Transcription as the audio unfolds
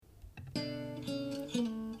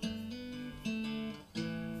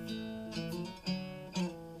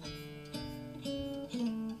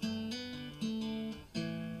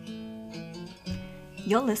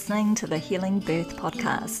You're listening to the Healing Birth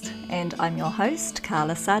Podcast, and I'm your host,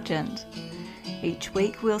 Carla Sargent. Each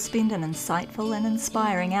week we'll spend an insightful and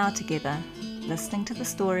inspiring hour together, listening to the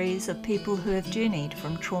stories of people who have journeyed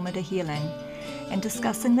from trauma to healing, and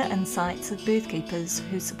discussing the insights of birth keepers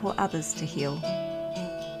who support others to heal.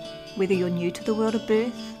 Whether you're new to the world of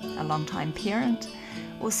birth, a long-time parent,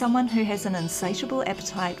 or someone who has an insatiable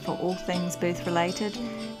appetite for all things birth-related,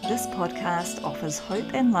 this podcast offers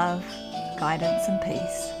hope and love, guidance and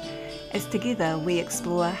peace, as together we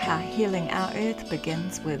explore how healing our earth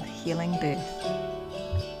begins with healing birth.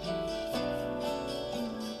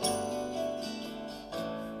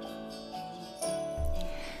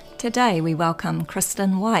 Today we welcome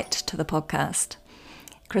Kristin White to the podcast.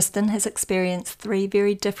 Kristin has experienced 3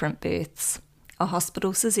 very different births: a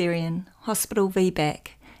hospital caesarean, hospital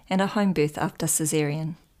VBAC, and a home birth after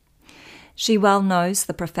caesarean. She well knows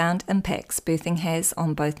the profound impacts birthing has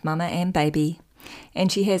on both mama and baby, and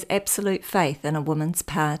she has absolute faith in a woman's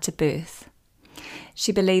power to birth.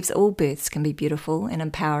 She believes all births can be beautiful and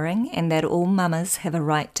empowering, and that all mamas have a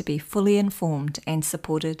right to be fully informed and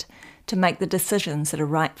supported to make the decisions that are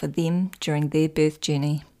right for them during their birth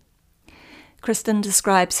journey. Kristin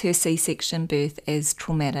describes her C-section birth as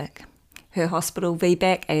traumatic, her hospital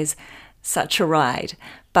VBAC as such a ride,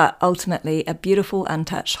 but ultimately a beautiful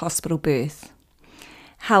untouched hospital birth.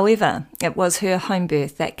 However, it was her home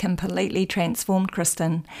birth that completely transformed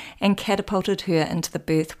Kristin and catapulted her into the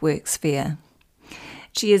birth work sphere.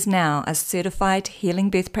 She is now a certified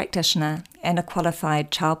healing birth practitioner and a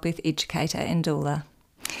qualified childbirth educator and doula.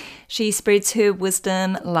 She spreads her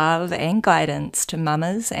wisdom, love and guidance to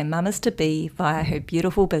mamas and mamas-to-be via her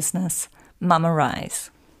beautiful business, Mama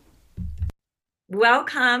Rise.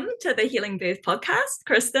 Welcome to the Healing Birth Podcast,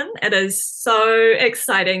 Kristin. It is so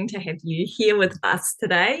exciting to have you here with us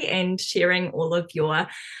today and sharing all of your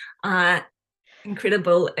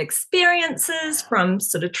incredible experiences from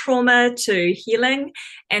sort of trauma to healing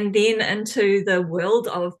and then into the world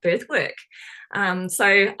of birth work.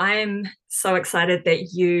 So I'm so excited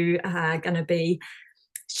that you are going to be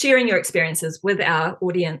sharing your experiences with our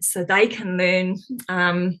audience so they can learn,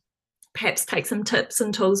 perhaps take some tips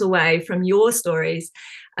and tools away from your stories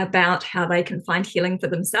about how they can find healing for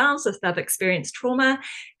themselves if they've experienced trauma,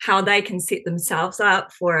 how they can set themselves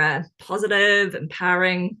up for a positive,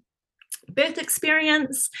 empowering birth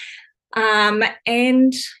experience,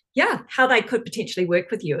 and how they could potentially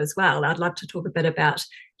work with you as well. I'd love to talk a bit about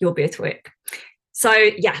your birth work. So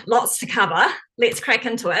lots to cover. Let's crack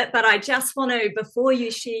into it. But I just want to, before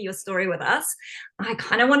you share your story with us, I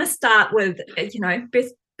kind of want to start with,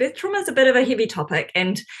 birth trauma is a bit of a heavy topic,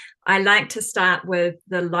 and I like to start with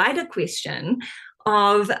the lighter question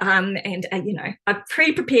of, I've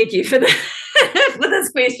pre-prepared you for for this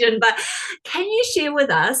question, but can you share with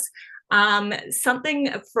us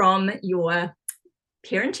something from your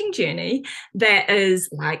parenting journey that is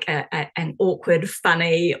like an awkward,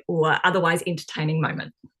 funny, or otherwise entertaining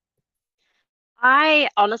moment? I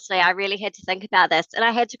really had to think about this, and I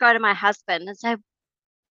had to go to my husband and say,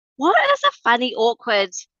 what is a funny,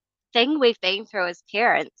 awkward thing we've been through as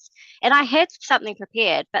parents? And I had something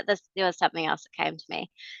prepared, but there was something else that came to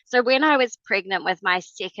me. So when I was pregnant with my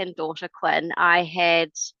second daughter, Quinn, I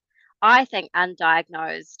had, I think,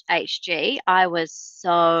 undiagnosed HG. I was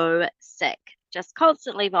so sick, just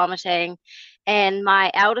constantly vomiting. And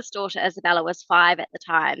my eldest daughter, Isabella, was 5 at the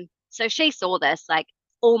time. So she saw this, like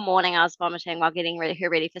all morning I was vomiting while getting her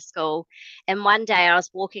ready for school. And one day I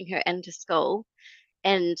was walking her into school,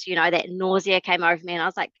 and, that nausea came over me, and I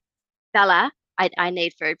was like, Bella, I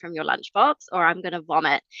need food from your lunchbox or I'm going to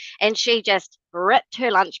vomit. And she just ripped her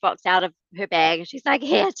lunchbox out of her bag and she's like,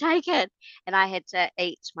 here, take it. And I had to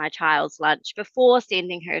eat my child's lunch before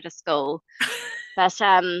sending her to school. But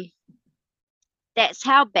that's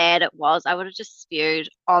how bad it was. I would have just spewed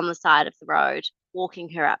on the side of the road, walking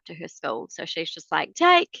her up to her school. So she's just like,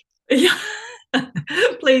 take. Yeah.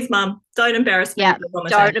 Please, Mum, don't embarrass me. Yeah,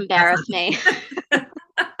 don't embarrass me.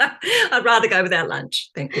 I'd rather go without lunch.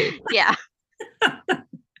 Thank you. Yeah.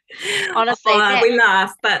 Honestly. We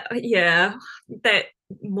laugh, but yeah, that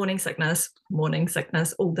morning sickness,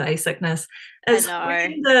 all day sickness is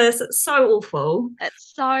horrendous. It's so awful.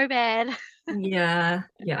 It's so bad. Yeah.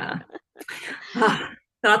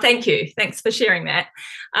 Oh, thank you. Thanks for sharing that.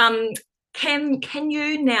 Can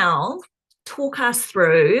you now talk us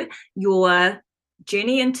through your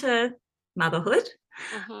journey into motherhood?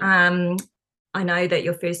 Mm-hmm. I know that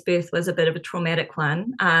your first birth was a bit of a traumatic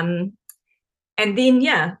one. And then,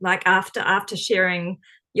 after sharing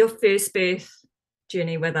your first birth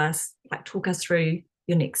journey with us, talk us through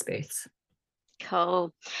your next births.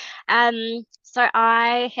 Cool. So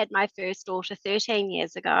I had my first daughter 13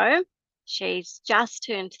 years ago. She's just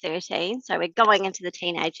turned 13, so we're going into the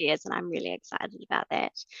teenage years, and I'm really excited about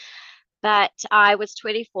that. But I was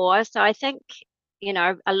 24, so I think,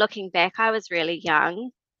 looking back, I was really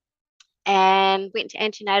young and went to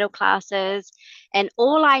antenatal classes, and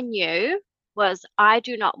all I knew was I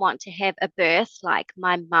do not want to have a birth like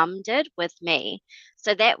my mum did with me.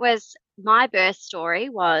 So that was my birth story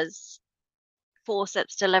was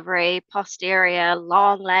forceps delivery, posterior,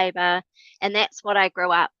 long labor, and that's what I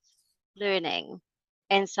grew up learning.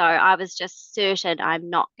 And so I was just certain I'm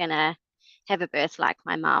not going to have a birth like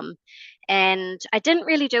my mum. And I didn't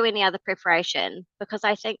really do any other preparation because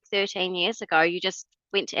I think 13 years ago, you just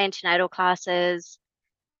went to antenatal classes.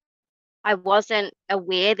 I wasn't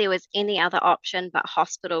aware there was any other option but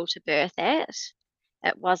hospital to birth at.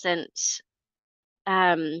 It wasn't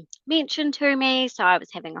mentioned to me. So I was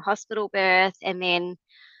having a hospital birth. And then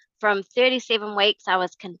from 37 weeks, I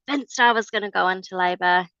was convinced I was going to go into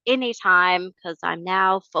labor anytime because I'm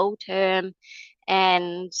now full term.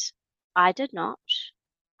 And I did not.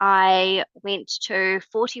 I went to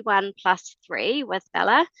 41 plus 3 with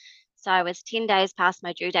Bella. So I was 10 days past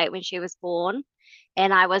my due date when she was born.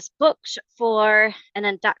 And I was booked for an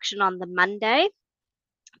induction on the Monday,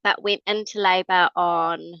 but went into labor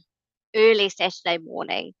on early Saturday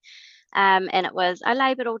morning. And I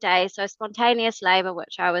labored all day. So spontaneous labor,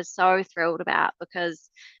 which I was so thrilled about because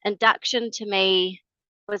induction to me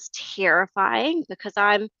was terrifying because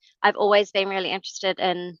I've always been really interested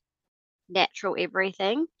in natural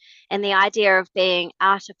everything. And the idea of being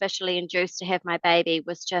artificially induced to have my baby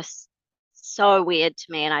was just so weird to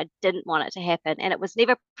me. And I didn't want it to happen. And it was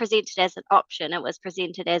never presented as an option. It was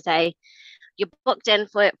presented as you're booked in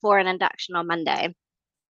for an induction on Monday.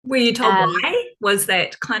 Were you told why? Was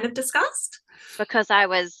that kind of discussed? Because I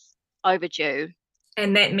was overdue.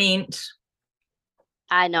 And that meant?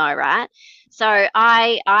 I know, right? So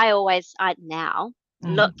I now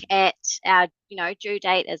look at our, due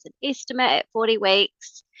date as an estimate at 40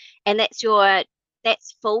 weeks, and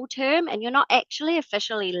that's full term, and you're not actually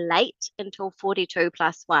officially late until 42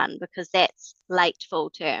 plus 1 because that's late full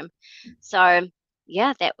term. So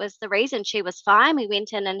yeah, that was the reason. She was fine. We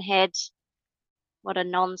went in and had a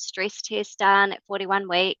non-stress test done at 41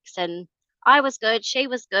 weeks, and I was good. She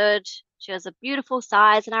was good. She was a beautiful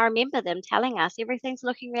size, and I remember them telling us everything's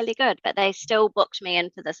looking really good, but they still booked me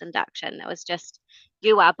in for this induction. It was just,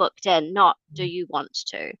 you are booked in, not do you want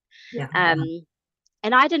to. Yeah.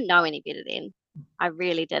 And I didn't know any better then. I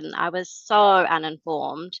really didn't. I was so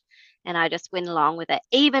uninformed, and I just went along with it,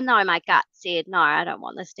 even though my gut said, no, I don't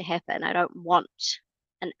want this to happen. I don't want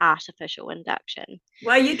an artificial induction.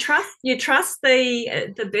 Well, you trust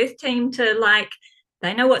the birth team to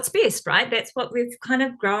they know what's best, right? That's what we've kind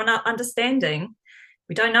of grown up understanding.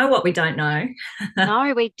 We don't know what we don't know.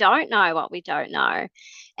 No, we don't know what we don't know.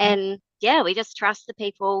 And yeah, we just trust the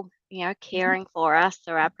people, caring for us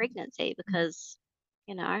through our pregnancy because,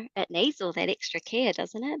 it needs all that extra care,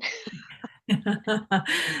 doesn't it?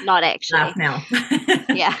 Not actually. Laugh now.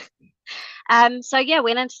 Yeah. So yeah,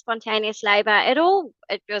 went into spontaneous labor.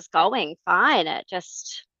 It was going fine.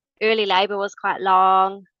 Early labor was quite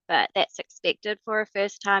long, but that's expected for a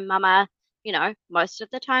first time mama. Most of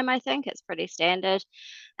the time, I think it's pretty standard.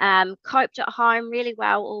 Coped at home really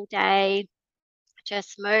well all day.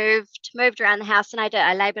 Just moved around the house, and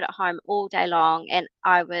I labored at home all day long, and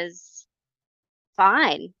I was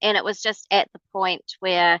fine. And it was just at the point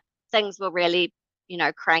where things were really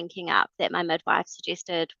cranking up that my midwife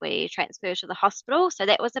suggested we transfer to the hospital. So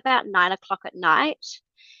that was about 9 o'clock at night.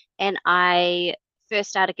 And I first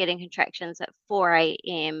started getting contractions at 4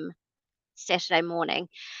 a.m. Saturday morning.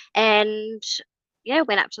 And yeah,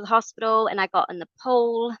 went up to the hospital and I got in the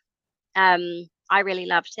pool. I really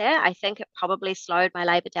loved that. I think it probably slowed my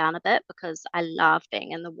labor down a bit because I love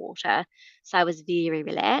being in the water. So I was very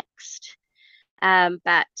relaxed.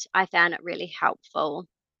 But I found it really helpful.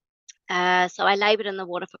 So I labored in the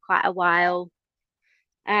water for quite a while.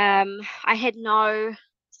 I had no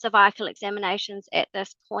cervical examinations at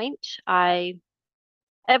this point.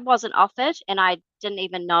 It wasn't offered, and I didn't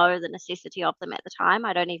even know the necessity of them at the time.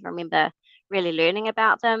 I don't even remember really learning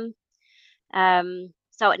about them.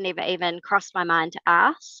 So it never even crossed my mind to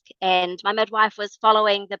ask. And my midwife was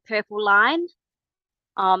following the purple line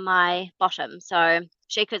on my bottom, so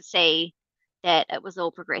she could see that it was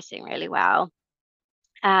all progressing really well.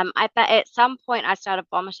 But at some point I started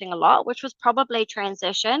vomiting a lot, which was probably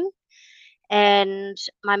transition. And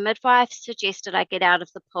my midwife suggested I get out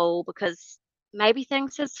of the pool because maybe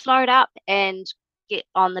things had slowed up and get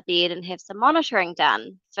on the bed and have some monitoring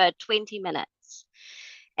done for 20 minutes.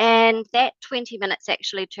 And that 20 minutes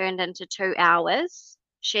actually turned into 2 hours.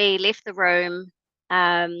 She left the room.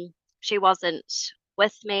 She wasn't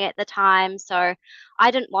with me at the time, so I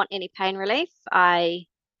didn't want any pain relief. I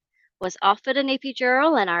was offered an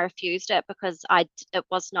epidural and I refused it because it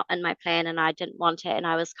was not in my plan and I didn't want it and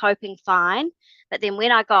I was coping fine. But then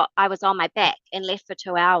when I was on my back and left for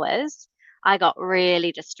 2 hours, I got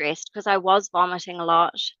really distressed because I was vomiting a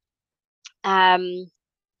lot. Um,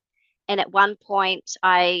 and at one point,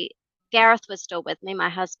 Gareth was still with me, my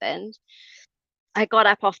husband. I got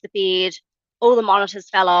up off the bed, all the monitors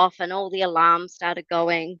fell off and all the alarms started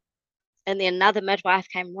going. And then another midwife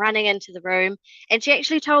came running into the room and she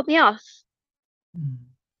actually told me off.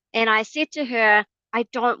 And I said to her, I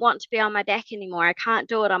don't want to be on my back anymore. I can't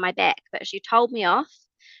do it on my back. But she told me off.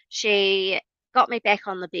 She got me back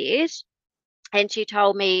on the bed and she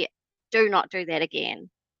told me, do not do that again.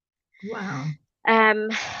 Wow. Um,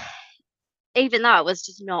 even though it was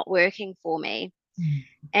just not working for me.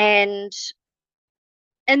 And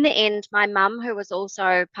in the end, my mum, who was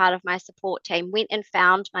also part of my support team, went and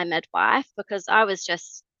found my midwife because I was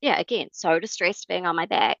just, again, so distressed being on my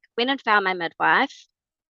back. Went and found my midwife.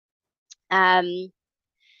 And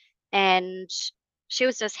she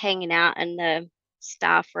was just hanging out in the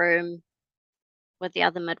staff room with the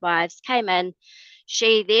other midwives, came in.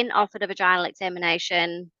 She then offered a vaginal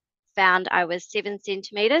examination, found I was 7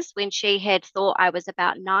 centimeters when she had thought I was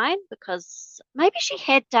about 9, because maybe she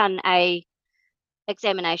had done a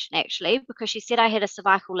examination actually, because she said I had a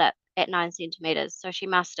cervical lip at 9 centimeters. So she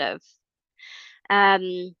must have.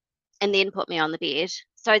 And then put me on the bed.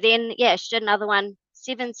 So then, she did another one,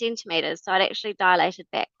 7 centimeters. So I'd actually dilated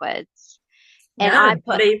backwards. And Yeah, I the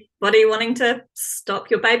put, body wanting to stop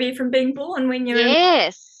your baby from being born when you're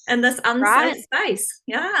yes, in this unsafe right? space.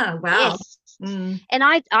 Yeah, wow. Yes. And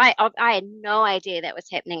I had no idea that was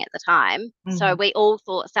happening at the time. So we all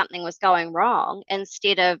thought something was going wrong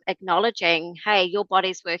instead of acknowledging, hey, your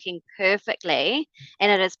body's working perfectly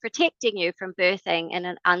and it is protecting you from birthing in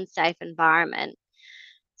an unsafe environment.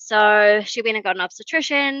 So she went and got an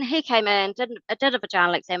obstetrician. He came in, did a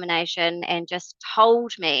vaginal examination and just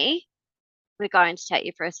told me, we're going to take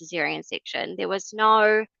you for a cesarean section. There was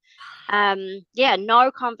no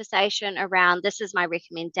conversation around this is my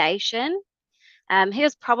recommendation. He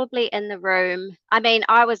was probably in the room. I mean,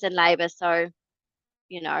 I was in labor, so,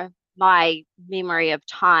 my memory of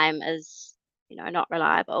time is, not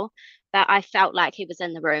reliable. But I felt like he was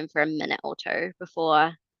in the room for a minute or two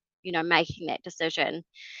before, making that decision.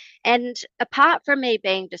 And apart from me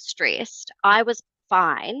being distressed, I was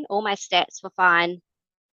fine. All my stats were fine.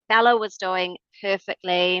 Bella was doing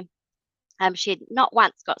perfectly. She had not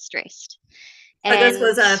once got stressed. So this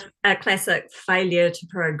was And a classic failure to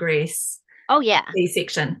progress oh yeah,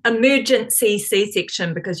 C-section, emergency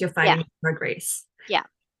C-section because you're failing yeah, to progress. yeah,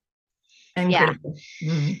 yeah. Incredible.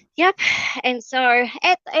 Yep. And so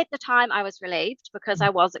at the time I was relieved because I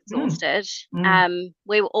was Mm. exhausted. Mm.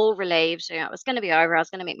 We were all relieved, it was going to be over. I was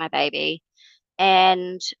going to meet my baby.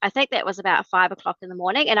 And I think that was about 5 o'clock in the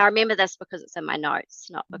morning. And I remember this because it's in my notes,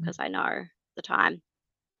 not because I know the time.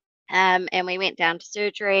 And we went down to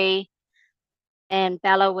surgery and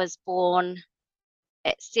Bella was born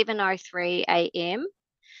at 7:03 a.m.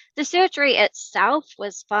 The surgery itself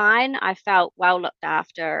was fine. I felt well looked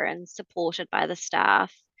after and supported by the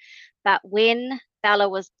staff. But when Bella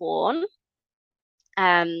was born,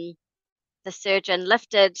 um, the surgeon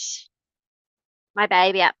lifted my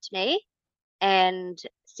baby up to me and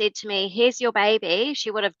said to me, here's your baby.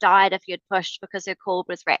 She would have died if you'd pushed because her cord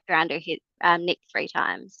was wrapped around her head, neck 3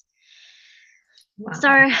 times. Wow.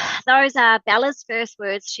 So those are Bella's first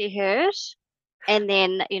words she heard. And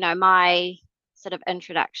then, my sort of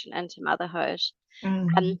introduction into motherhood.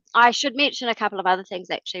 I should mention a couple of other things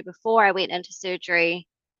actually. Before I went into surgery,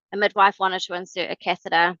 a midwife wanted to insert a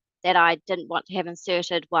catheter that I didn't want to have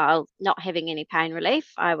inserted while not having any pain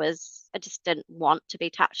relief. I just didn't want to be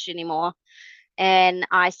touched anymore. And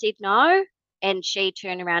I said no. And she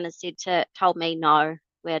turned around and told me, no,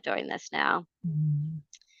 we're doing this now.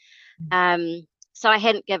 So I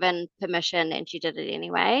hadn't given permission and she did it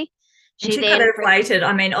anyway. And she could have waited.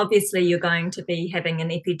 I mean, obviously you're going to be having an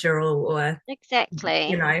epidural or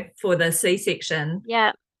exactly, for the C-section.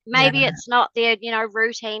 Yeah. Maybe it's not their,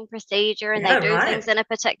 routine procedure and they do Right. things in a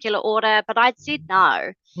particular order, but I'd said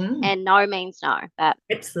no. And no means no. But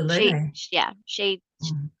Absolutely. she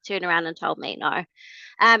turned around and told me no.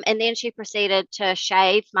 And then she proceeded to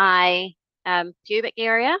shave my pubic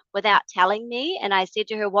area without telling me. And I said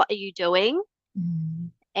to her, what are you doing?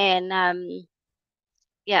 And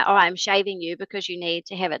all right, I'm shaving you because you need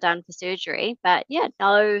to have it done for surgery. But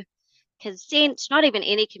no consent, not even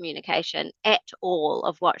any communication at all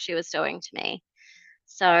of what she was doing to me.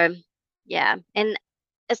 So, yeah. And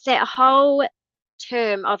it's that whole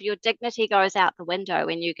term of your dignity goes out the window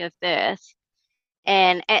when you give birth.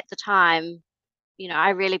 And at the time, I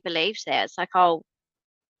really believed that. It's like, oh,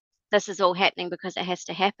 this is all happening because it has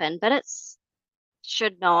to happen, but it's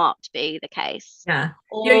should not be the case. Yeah.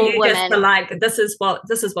 All You just were women, like, this is what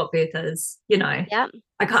birth is, yeah,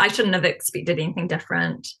 I shouldn't have expected anything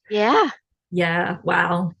different. yeah, Yeah.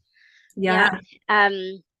 Wow. yeah. Yeah.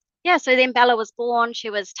 Um, yeah, so then Bella was born.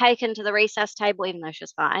 She was taken to the resus table, even though she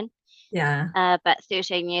was fine. Yeah. But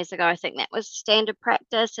 13 years ago, I think that was standard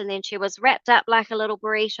practice. And then she was wrapped up like a little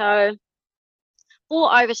burrito,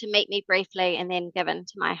 brought over to meet me briefly, and then given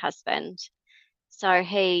to my husband. So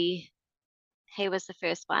he was the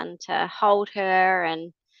first one to hold her,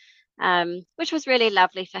 and which was really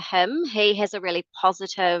lovely for him. He has a really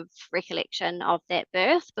positive recollection of that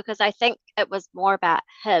birth because I think it was more about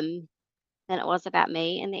him than it was about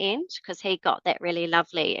me in the end, because he got that really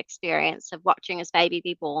lovely experience of watching his baby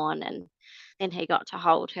be born, and then he got to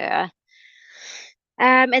hold her.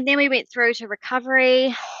 And then we went through to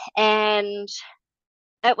recovery, and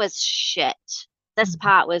it was shit. This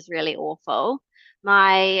part was really awful.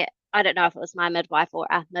 I don't know if it was my midwife or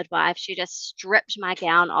a midwife, she just stripped my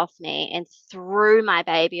gown off me and threw my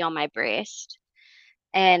baby on my breast.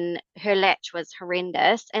 And her latch was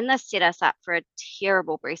horrendous. And this set us up for a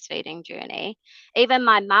terrible breastfeeding journey. Even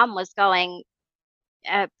my mum was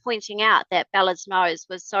pointing out that Bella's nose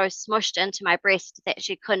was so smushed into my breast that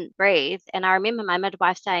she couldn't breathe. And I remember my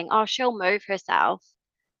midwife saying, oh, she'll move herself.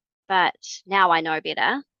 But now I know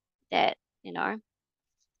better that,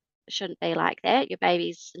 it shouldn't be like that. Your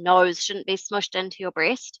baby's nose shouldn't be smushed into your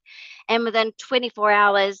breast. And within 24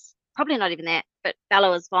 hours, probably not even that, but Bella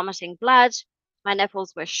was vomiting blood. My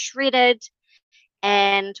nipples were shredded.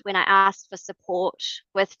 And when I asked for support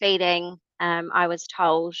with feeding, I was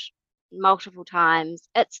told multiple times,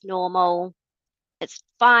 it's normal. It's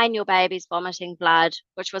fine. Your baby's vomiting blood,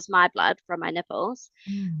 which was my blood from my nipples.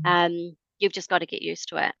 Mm. You've just got to get used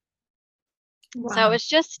to it. So it Wow. was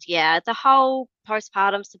just, yeah, the whole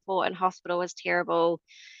postpartum support in hospital was terrible.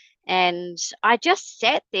 And I just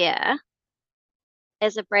sat there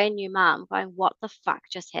as a brand new mum going, what the fuck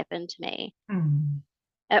just happened to me? Mm.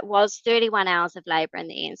 It was 31 hours of labor in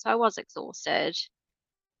the end, so I was exhausted.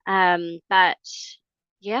 But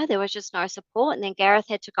yeah, there was just no support. And then Gareth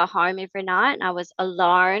had to go home every night, and I was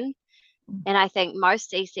alone. And I think most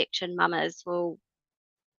C-section mamas will,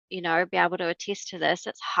 be able to attest to this.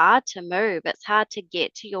 It's hard to move. It's hard to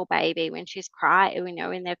get to your baby when she's crying,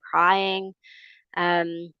 when they're crying.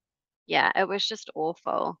 Um, yeah, it was just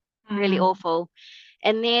awful, really Mm. awful.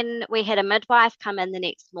 And then we had a midwife come in the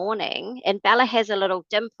next morning, and Bella has a little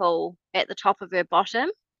dimple at the top of her bottom.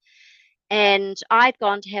 And I'd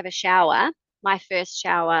gone to have a shower, my first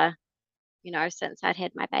shower, since I'd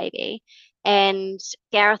had my baby. And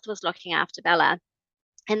Gareth was looking after Bella.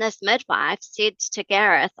 And this midwife said to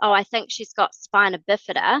Gareth, oh, I think she's got spina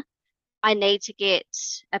bifida. I need to get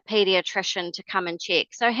a pediatrician to come and check.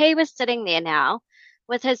 So he was sitting there now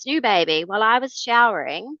with his new baby while I was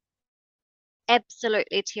showering,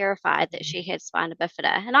 absolutely terrified that she had spina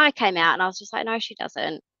bifida. And I came out and I was just like, no, she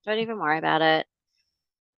doesn't. Don't even worry about it.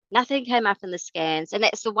 Nothing came up in the scans. And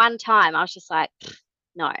that's the one time I was just like,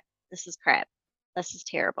 no, this is crap. This is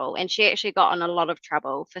terrible. And she actually got in a lot of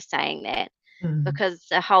trouble for saying that, Mm. because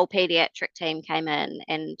the whole pediatric team came in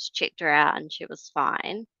and checked her out and she was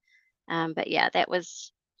fine. But yeah, that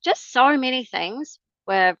was just so many things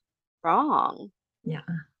were wrong. Yeah.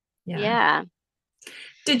 Yeah. Yeah.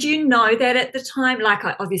 Did you know that at the time? Like,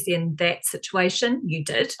 obviously, in that situation, you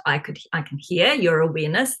did. I can hear your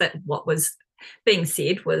awareness that what was being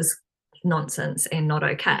said was nonsense and not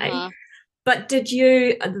okay. Hmm. But did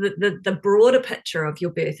you the broader picture of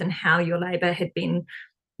your birth and how your labour had been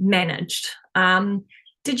managed?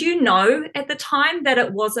 Did you know at the time that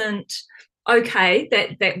it wasn't okay?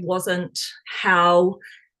 That wasn't how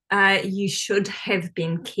you should have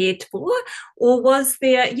been cared for, or was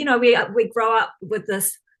there? We grow up with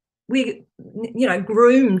this. We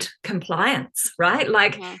groomed compliance, right?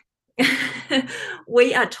 Like Hmm.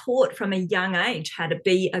 we are taught from a young age how to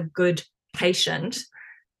be a good patient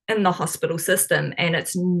in the hospital system, and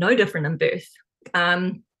it's no different in birth.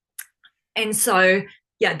 And so,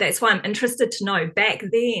 yeah, that's why I'm interested to know back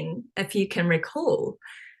then, if you can recall,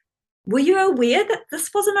 were you aware that this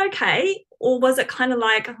wasn't okay? Or was it kind of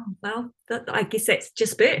like, oh, well, I guess that's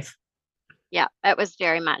just birth? Yeah, it was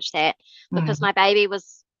very much that, because Mm. my baby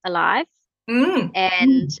was alive, Mm.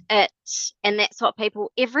 and Mm. that's what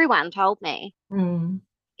everyone told me. Mm.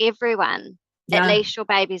 Everyone, at Yeah. least your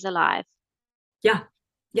baby's alive. Yeah.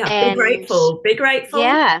 Yeah. Be And grateful. Be grateful.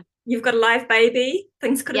 yeah, You've got a live baby.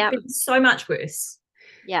 Things could have yeah, been so much worse.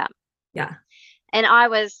 yeah. Yeah. And I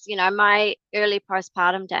was, my early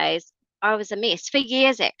postpartum days, I was a mess for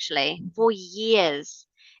years, actually, for years.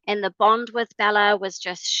 And the bond with Bella was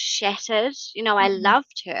just shattered. I Mm.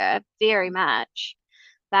 loved her very much,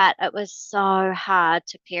 but it was so hard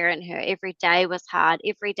to parent her. Every day was hard.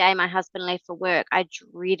 Every day my husband left for work, I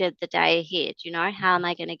dreaded the day ahead. How am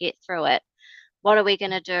I going to get through it? What are we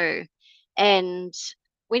going to do? And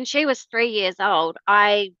when she was 3 years old,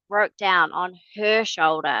 I broke down on her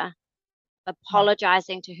shoulder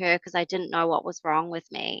apologizing to her because I didn't know what was wrong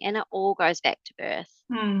with me. And it all goes back to birth.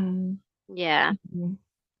 Mm. Yeah, Mm.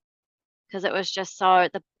 because it was just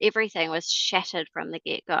everything was shattered from the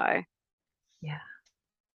get-go. Yeah.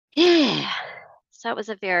 Yeah. So it was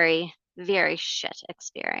a very, very shit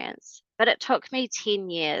experience. But it took me 10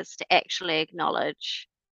 years to actually acknowledge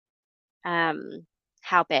um,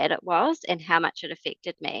 how bad it was and how much it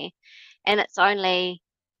affected me. And it's only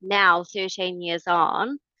now, 13 years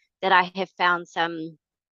on, that I have found some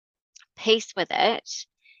peace with it.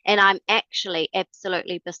 And I'm actually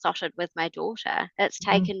absolutely besotted with my daughter. It's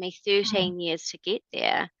Mm. taken me 13 years to get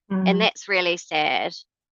there. And Mm. that's really sad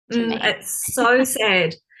to Mm. me. It's so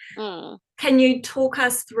sad. Mm, Can you talk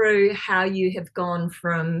us through how you have gone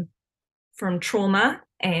from trauma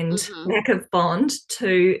and hmm. lack of bond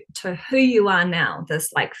to who you are now,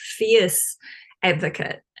 this like fierce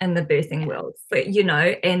advocate in the birthing Yeah. world, but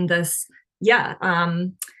and this yeah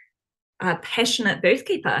passionate birth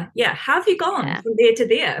keeper. Yeah, how have you gone Yeah. from there to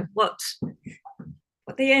there? What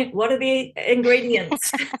are the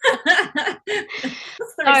ingredients?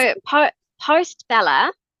 What's the So recipe? post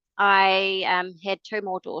Bella, I had two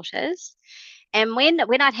more daughters. And when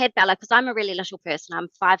I'd had Bella, because I'm a really little person, I'm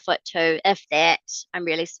 5'2", if that, I'm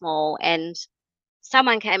really small. And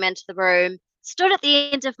someone came into the room, stood at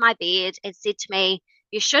the end of my bed, and said to me,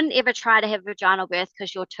 "You shouldn't ever try to have vaginal birth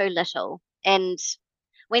because you're too little." And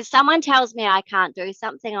when someone tells me I can't do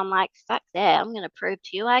something, I'm like, fuck that. I'm going to prove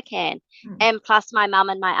to you I can. Mm. And plus, my mum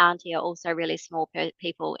and my auntie are also really small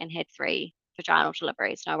people and had three vaginal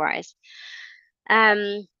deliveries. No worries.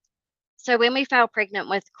 Um, so when we fell pregnant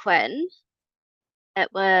with Quinn, it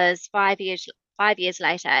was 5 years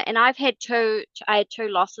later, and I had two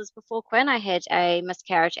losses before Quinn. I had a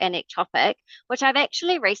miscarriage and ectopic, which I've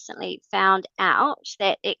actually recently found out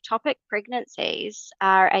that ectopic pregnancies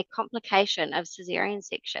are a complication of cesarean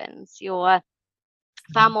sections. You're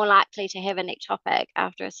far more likely to have an ectopic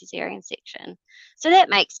after a cesarean section. So that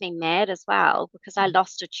makes me mad as well because I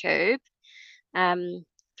lost a tube um,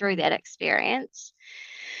 through Mm. that experience.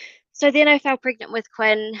 So then I fell pregnant with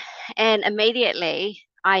Quinn, and immediately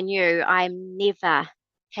I knew I'm never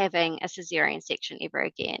having a cesarean section ever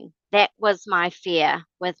again. That was my fear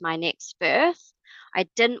with my next birth. I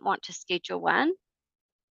didn't want to schedule one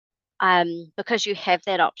because you have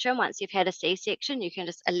that option. Once you've had a C section, you can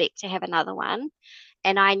just elect to have another one.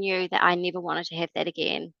 And I knew that I never wanted to have that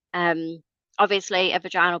again. Obviously, a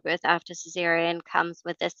vaginal birth after cesarean comes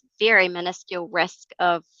with this very minuscule risk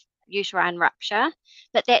of uterine rupture,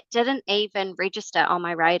 but that didn't even register on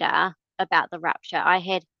my radar about the rupture. I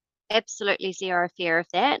had absolutely zero fear of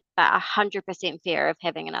that, but 100% fear of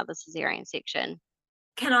having another cesarean section.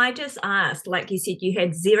 Can I just ask, like you said, you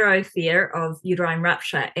had zero fear of uterine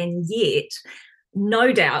rupture, and yet,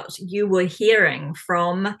 no doubt, you were hearing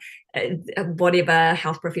from whatever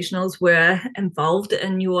health professionals were involved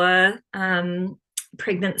in your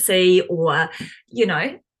pregnancy, or, you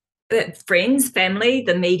know, friends, family,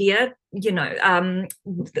 the media,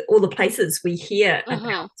 all the places we hear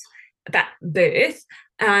Hmm. about birth,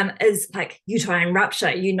 is like uterine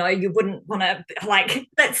rupture. You wouldn't want to, like,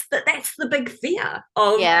 that's the big fear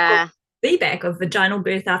of Yeah. VBAC, of vaginal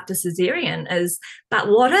birth after cesarean, is, but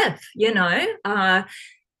what if,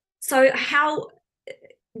 so how,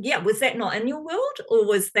 yeah, was that not in your world, or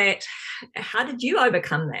was that, how did you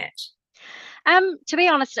overcome that? To be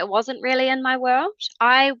honest, it wasn't really in my world.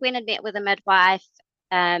 I went and met with a midwife.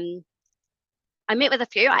 Um, I met with a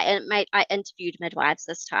few. I interviewed midwives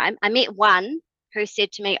this time. I met one who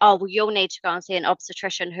said to me, "Oh, well, you'll need to go and see an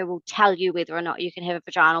obstetrician who will tell you whether or not you can have a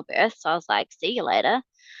vaginal birth." So I was like, "See you later."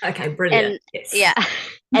 Okay, brilliant. And Yes. yeah,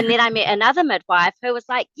 and then I met another midwife who was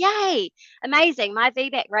like, "Yay, amazing! My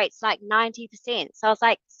VBAC rate's like 90%." So I was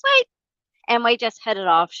like, "Sweet," and we just hit it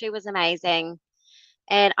off. She was amazing,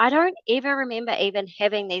 and I don't ever remember even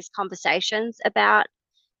having these conversations about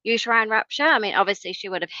uterine rupture. I mean, obviously, she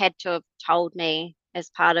would have had to have told me as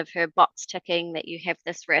part of her box ticking that you have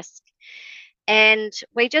this risk. And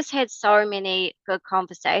we just had so many good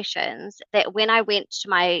conversations that when I went to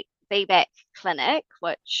my VBAC clinic,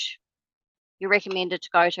 which you're recommended to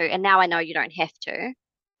go to. And now I know you don't have to.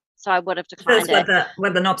 So I would have This declined it.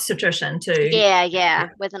 with an obstetrician too. Yeah,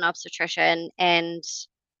 with an obstetrician. And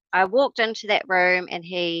I walked into that room and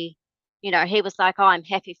he was like, oh, I'm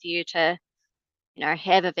happy for you to,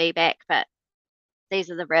 have a VBAC, but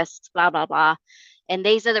these are the risks, blah, blah, blah. And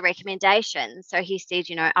these are the recommendations. So he said,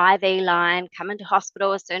 IV line, come into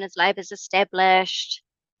hospital as soon as labor's established,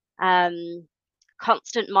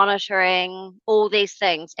 constant monitoring, all these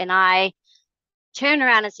things. And I turned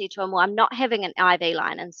around and said to him, well, I'm not having an IV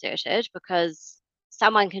line inserted because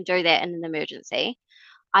someone can do that in an emergency.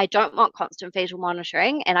 I don't want constant fetal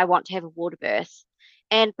monitoring and I want to have a water birth.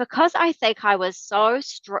 And because I think I was so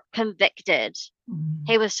convicted,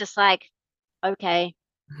 he was just like, okay.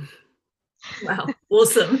 Wow,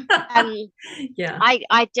 awesome. Yeah.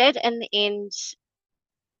 I did in the end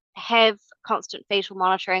have constant fetal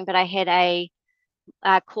monitoring, but I had a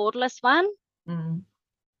cordless one.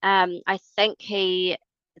 I think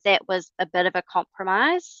that was a bit of a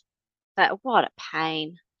compromise, but what a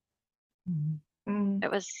pain. It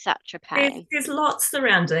was such a pain. There's lots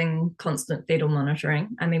surrounding constant fetal monitoring.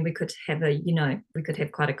 I mean, we could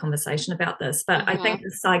have quite a conversation about this, but I think the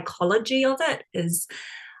psychology of it is,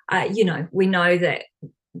 we know that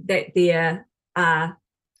there are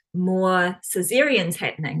more cesareans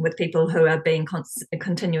happening with people who are being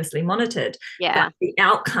continuously monitored. Yeah. But the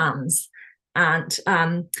outcomes aren't,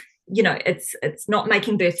 it's not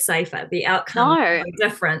making birth safer. The outcomes are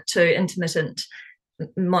different to intermittent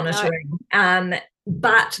monitoring. No.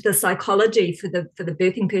 But the psychology for the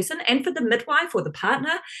birthing person and for the midwife or the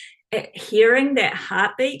partner, hearing that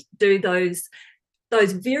heartbeat do those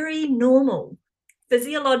very normal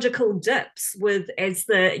physiological dips as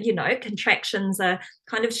the contractions are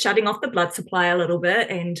kind of shutting off the blood supply a little bit,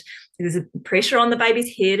 and there's a pressure on the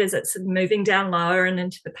baby's head as it's moving down lower and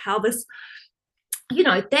into the pelvis.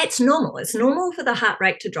 That's normal. It's normal for the heart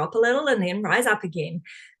rate to drop a little and then rise up again.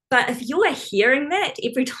 But if you are hearing that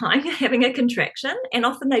every time you're having a contraction, and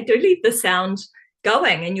often they do leave the sound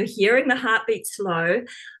going and you're hearing the heartbeat slow,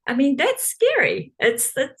 I mean, that's scary. It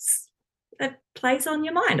plays on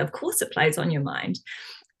your mind. Of course it plays on your mind.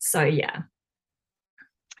 So yeah.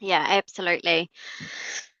 Yeah, absolutely.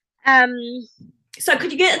 So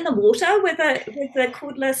could you get in the water with a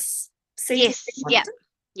cordless CT? Yes,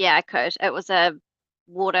 yeah, I could. It was a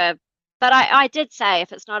water, but I did say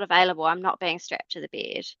if it's not available, I'm not being strapped to the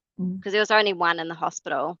bed, because there was only one in the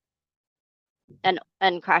hospital. In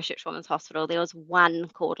Christchurch Women's Hospital, there was one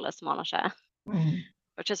cordless monitor,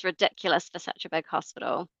 which is ridiculous for such a big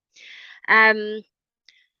hospital. So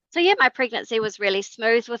yeah, my pregnancy was really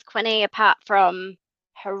smooth with Quinny, apart from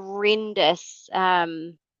horrendous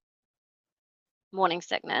morning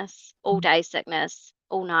sickness, all day sickness,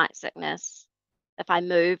 all night sickness, if I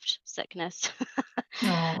moved, sickness.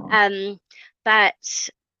 But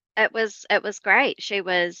it was great. She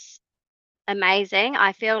was amazing.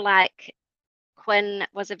 I feel like Quinn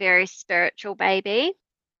was a very spiritual baby,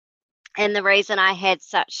 and the reason I had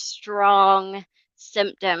such strong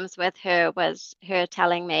symptoms with her was her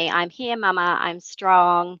telling me, I'm here, mama, I'm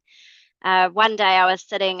strong. One day I was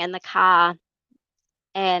sitting in the car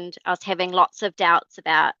and I was having lots of doubts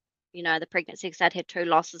about, the pregnancy, because I'd had 2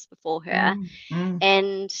 losses before her.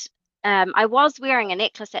 And I was wearing a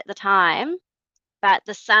necklace at the time, but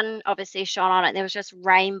the sun obviously shone on it. There was just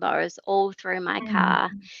rainbows all through my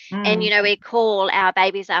car. And, we call our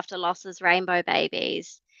babies after losses rainbow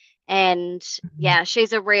babies. And yeah,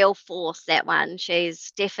 she's a real force, that one.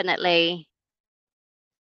 She's definitely,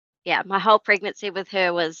 my whole pregnancy with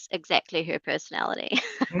her was exactly her personality.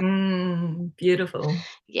 Beautiful.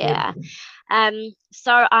 Yeah. Beautiful.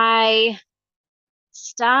 So I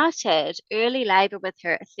started early labor with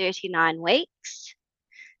her at 39 weeks,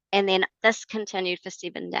 and then this continued for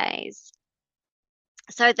 7 days.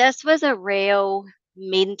 So this was a real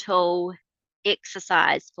mental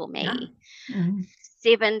exercise for me. Yeah.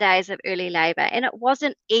 7 days of early labor, and it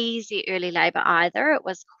wasn't easy early labor either. It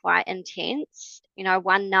was quite intense.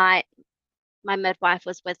 One night my midwife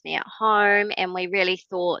was with me at home, and we really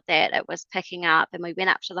thought that it was picking up, and we went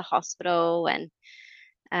up to the hospital and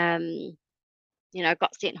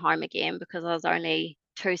got sent home again because I was only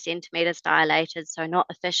 2 centimeters dilated, so not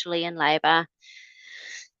officially in labor.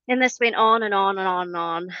 And this went on and on and on and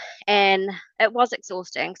on. And it was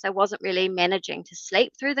exhausting. So I wasn't really managing to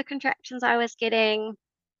sleep through the contractions I was getting.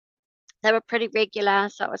 They were pretty regular.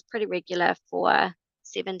 So it was pretty regular for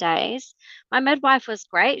 7 days. My midwife was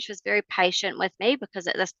great. She was very patient with me, because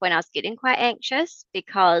at this point I was getting quite anxious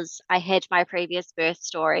because I had my previous birth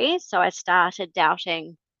story. So I started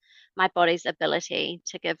doubting my body's ability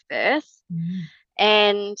to give birth.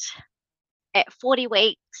 And at 40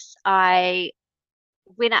 weeks, I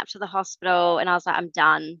went up to the hospital and I was like, I'm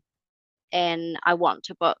done. And I want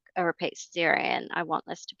to book a repeat cesarean. I want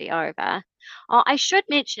this to be over. Oh, I should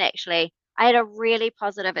mention actually, I had a really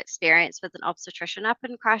positive experience with an obstetrician up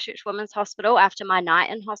in Christchurch Women's Hospital after my night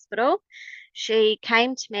in hospital. She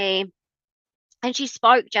came to me and she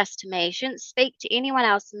spoke just to me. She didn't speak to anyone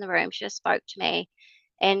else in the room. She just spoke to me.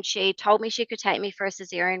 And she told me she could take me for a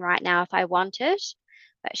cesarean right now if I wanted.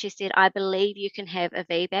 But she said, I believe you can have a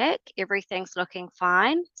VBAC. Everything's looking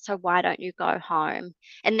fine. So why don't you go home?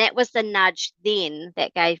 And that was the nudge then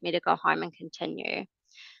that gave me to go home and continue.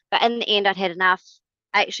 But in the end, I'd had enough.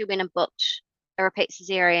 I actually went and booked a repeat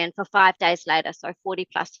cesarean for 5 days later. So 40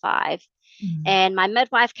 plus 5. Mm. And my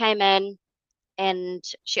midwife came in and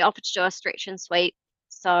she offered to do a stretch and sweep.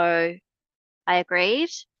 So I agreed.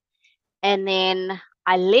 And then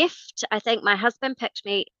I left. I think my husband picked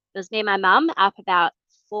me, it was me and my mum up about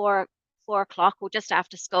 4 o'clock or just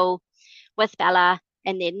after school with Bella.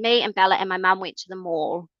 And then me and Bella and my mum went to the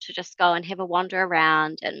mall to just go and have a wander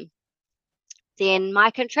around. And then my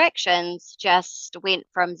contractions just went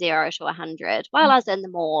from 0 to 100 while I was in the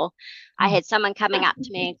mall. I had someone coming up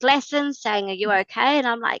to me in Glassons saying, Are you okay? And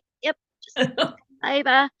I'm like, Yep, just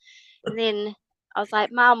labor. And then I was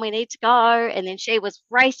like, Mum, we need to go. And then she was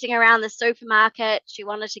racing around the supermarket. She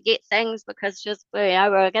wanted to get things because just,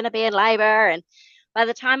 we're going to be in labor. And by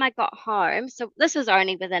the time I got home, so this was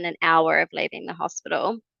only within an hour of leaving the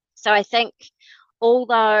hospital. So I think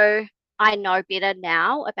although I know better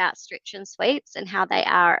now about stretch and sweeps and how they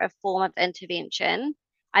are a form of intervention,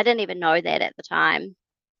 I didn't even know that at the time.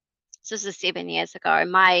 So this is 7 years ago.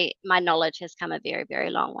 My knowledge has come a very,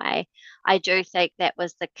 very long way. I do think that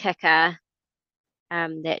was the kicker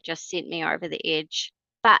that just sent me over the edge.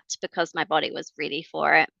 But because my body was ready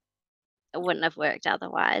for it, it wouldn't have worked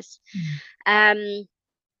otherwise. Um,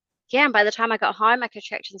 yeah, and by the time I got home, my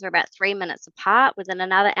contractions were about 3 minutes apart. Within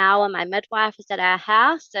another hour, my midwife was at our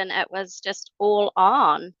house, and it was just all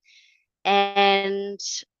on. And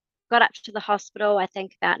got up to the hospital, I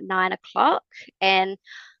think about 9 o'clock, and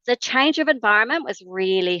the change of environment was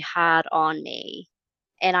really hard on me.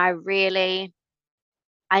 And I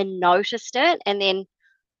noticed it. And then,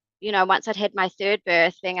 once I'd had my third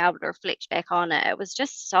birth, being able to reflect back on it, it was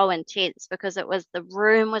just so intense because the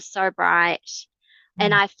room was so bright.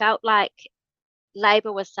 And I felt like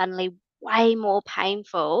labor was suddenly way more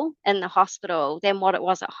painful in the hospital than what it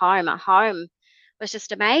was at home. At home was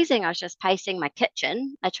just amazing. I was just pacing my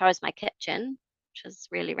kitchen. I chose my kitchen, which was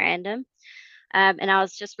really random. And I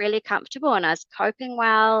was just really comfortable and I was coping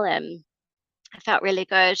well and I felt really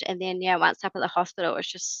good. And then, yeah, once up at the hospital, it was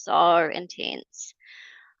just so intense.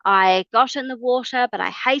 I got in the water, but I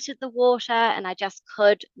hated the water and I just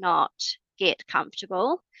could not get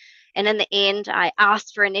comfortable. And in the end, I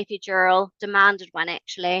asked for an epidural, demanded one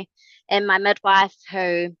actually. And my midwife,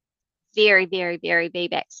 who very, very, very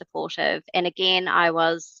VBAC supportive. And again, I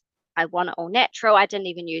want it all natural. I didn't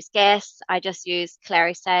even use gas. I just used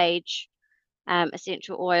clary sage,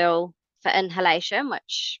 essential oil for inhalation,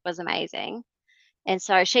 which was amazing. And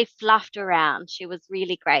so she fluffed around. She was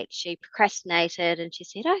really great. She procrastinated and she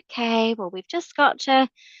said, okay, well, we've just got to,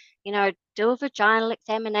 do a vaginal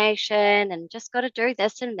examination and just got to do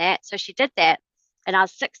this and that. So she did that. And I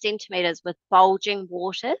was 6 centimeters with bulging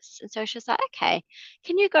waters. And so she was like, okay,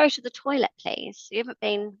 can you go to the toilet, please? You haven't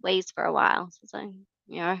been wheezed for a while. So,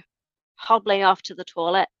 hobbling off to the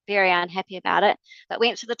toilet, very unhappy about it, but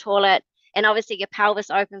went to the toilet. And obviously your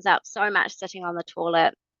pelvis opens up so much sitting on the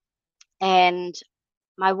toilet. And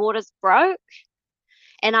my waters broke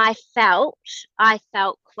and I felt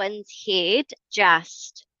Quinn's head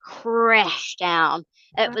just crash down.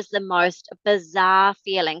 It was the most bizarre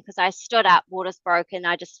feeling because I stood up, waters broken.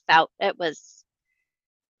 I just felt it was,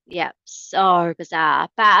 yeah, so bizarre.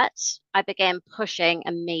 But I began pushing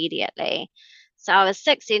immediately. So I was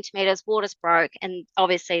 6 centimeters, waters broke, and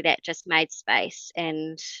obviously that just made space.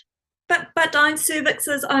 And But don't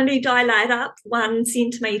cervixes only dilate up 1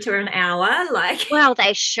 centimeter an hour? Like, well,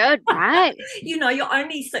 they should, right? you're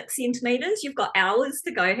only 6 centimeters. You've got hours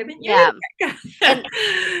to go, haven't you? Yeah. And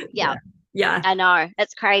yeah, Yeah. I know.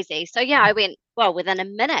 It's crazy. So yeah, I went, well, within a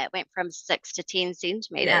minute, went from 6 to 10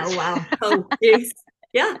 centimeters. Yeah. Wow. Oh, yes.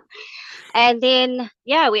 Yeah. And then,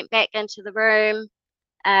 yeah, I went back into the room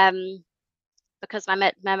um, because my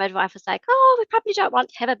midwife was like, oh, we probably don't want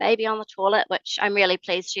to have a baby on the toilet, which I'm really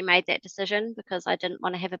pleased she made that decision because I didn't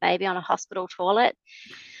want to have a baby on a hospital toilet.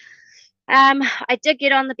 I did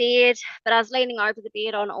get on the bed, but I was leaning over the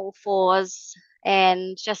bed on all fours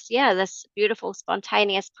and just, yeah, this beautiful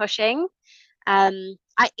spontaneous pushing.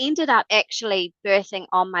 I ended up actually birthing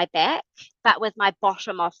on my back, but with my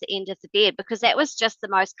bottom off the end of the bed because that was just the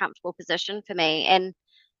most comfortable position for me. And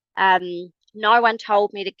no one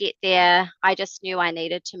told me to get there. I just knew I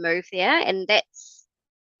needed to move there. And that's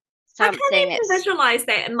I can't something even that's, visualize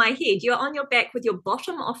that in my head. You're on your back with your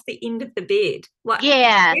bottom off the end of the bed. What?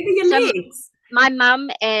 yeah. Where were your So legs? my mum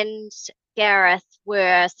and Gareth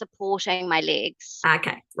were supporting my legs.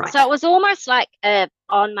 Okay, right. So it was almost like a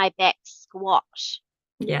on my back squat.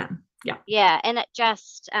 Yeah, yeah. Yeah. And it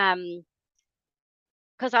just, because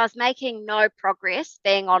I was making no progress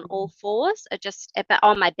being on all fours, but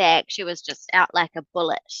on my back, she was just out like a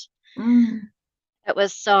bullet. Mm. It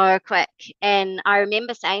was so quick. And I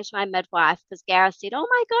remember saying to my midwife, because Gareth said, "Oh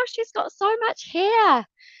my gosh, she's got so much hair."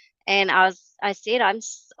 And I said, "I'm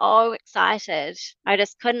so excited." I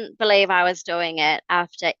just couldn't believe I was doing it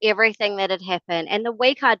after everything that had happened and the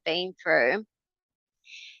week I'd been through.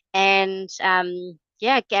 And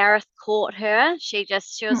yeah, Gareth caught her. She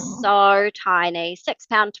was Mm. so tiny, 6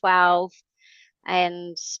 pound 12,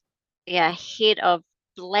 and yeah, head of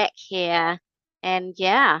black hair. And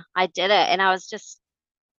yeah, I did it. And I was just,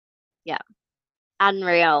 yeah,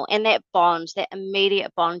 unreal. And that bond, that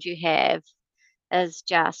immediate bond you have is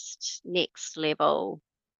just next level.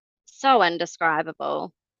 So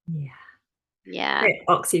indescribable. Yeah. Yeah. That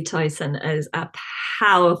oxytocin is a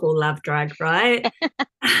powerful love drug, right?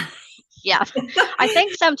 Yeah. I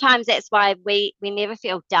think sometimes that's why we never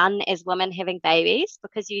feel done as women having babies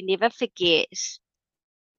because you never forget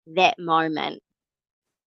that moment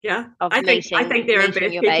Yeah, of I think there are meeting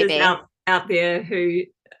birth your keepers baby. out there who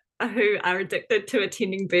are addicted to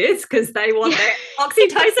attending births because they want Yeah, that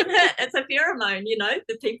oxytocin hit. It's a pheromone,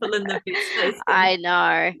 the people in the birth space can I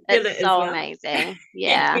know. feel It's it as so well. amazing.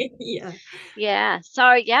 Yeah. Yeah. Yeah.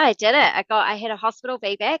 So yeah, I did it. I had a hospital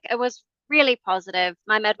VBAC. It was really positive.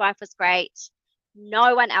 My midwife was great.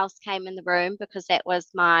 No one else came in the room because that was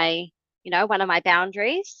one of my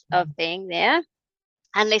boundaries of being there,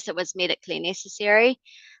 unless it was medically necessary.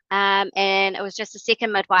 And it was just a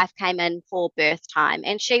second midwife came in for birth time,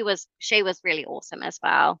 and she was really awesome as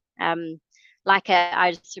well.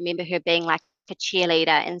 I just remember her being like a cheerleader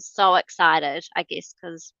and so excited, I guess,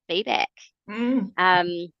 because VBAC. Mm.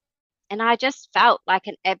 Um, and I just felt like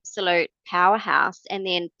an absolute powerhouse. And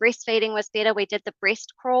then breastfeeding was better. We did the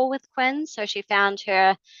breast crawl with Quinn, so she found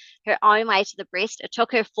her own way to the breast. It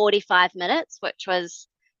took her 45 minutes, which was,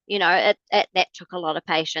 that took a lot of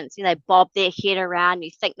patience. They bob their head around,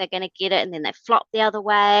 you think they're going to get it, and then they flop the other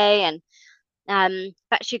way. And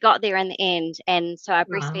but she got there in the end. And so our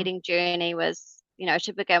Wow. breastfeeding journey was,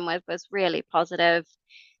 to begin with, was really positive.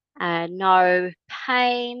 No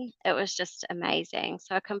pain. It was just amazing.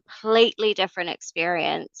 So a completely different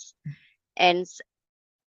experience. And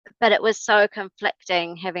but it was so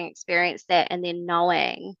conflicting having experienced that and then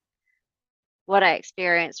knowing what I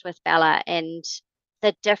experienced with Bella and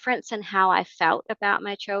the difference in how I felt about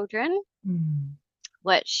my children, Mm.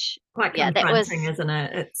 which Quite yeah, confronting, isn't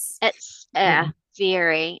it? it's Yeah.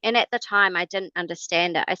 very, and at the time I didn't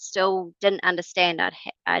understand it. I still didn't understand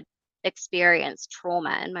I'd experienced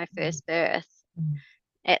trauma in my first birth. Mm.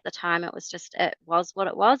 At the time it was what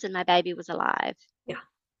it was and my baby was alive. Yeah.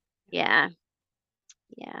 Yeah.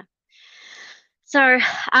 Yeah. So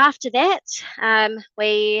after that,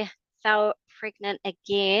 we fell pregnant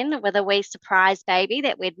again with a wee surprise baby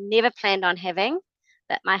that we'd never planned on having,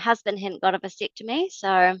 but my husband hadn't got a vasectomy,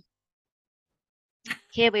 so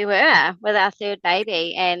here we were with our third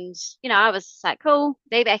baby. And I was just like, cool,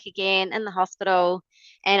 be back again in the hospital.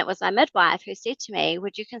 And it was my midwife who said to me,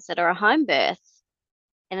 would you consider a home birth?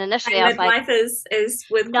 And initially Same I was like, midwife is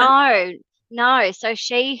with Quinn. no, no. So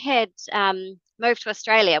she had moved to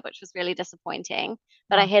Australia, which was really disappointing.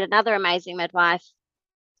 But I Oh. had another amazing midwife.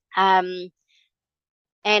 Um,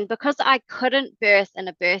 and because I couldn't birth in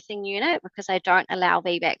a birthing unit, because I don't allow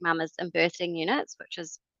VBAC mamas in birthing units, which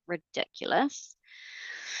is ridiculous,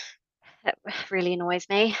 it really annoys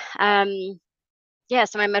me. Yeah,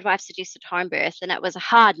 so my midwife suggested home birth, and it was a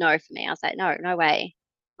hard no for me. I was like, no, no way,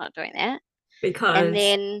 not doing that. And Because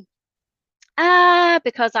then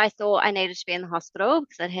because I thought I needed to be in the hospital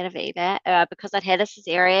because I'd had a VBAC, because I'd had a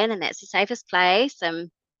cesarean and that's the safest place.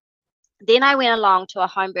 And then I went along to a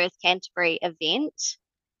home birth Canterbury event.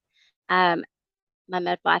 Um, my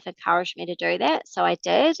midwife encouraged me to do that, so I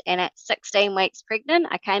did. And at 16 weeks pregnant,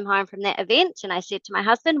 I came home from that event and I said to my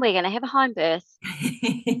husband, "We're going to have a home birth."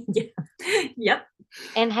 yeah. Yep.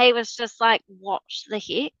 And he was just like, "What the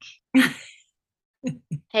heck?"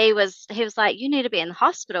 He was like, "You need to be in the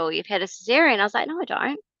hospital. You've had a cesarean." I was like, "No, I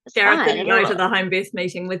don't. It's Gareth fine. didn't go to It'll." the home birth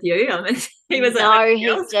meeting with you. I mean, he was at home No, with he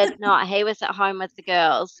girls. did not. He was at home with the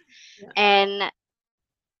girls. Yeah. And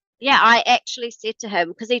yeah, I actually said to him,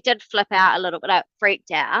 because he did flip out a little bit, I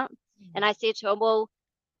freaked out. And I said to him, well,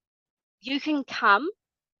 you can come,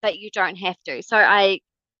 but you don't have to. So I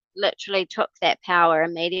literally took that power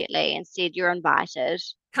immediately and said, you're invited.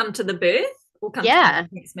 Come to the birth or come to the Yeah,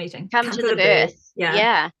 next meeting? come Come to to the the birth. birth. Yeah.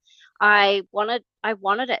 Yeah. I wanted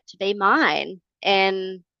it to be mine,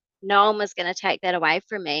 and no one was going to take that away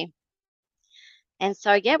from me. And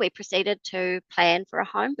so, yeah, we proceeded to plan for a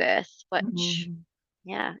home birth, which, Mm.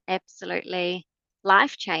 yeah, absolutely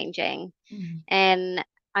life changing. Mm. And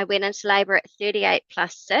I went into labor at 38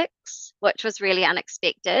 plus 6, which was really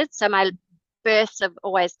unexpected. So my births have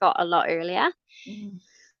always got a lot earlier. Mm.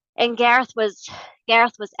 And Gareth was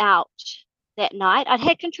out that night. I'd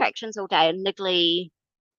had contractions all day,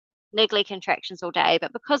 niggly contractions all day,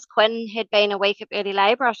 but because Quinn had been a week of early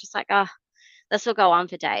labor, I was just like, oh, this will go on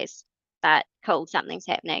for days. But cool, something's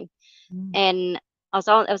happening. Mm. And it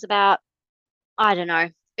was about, I don't know,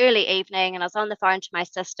 early evening, and I was on the phone to my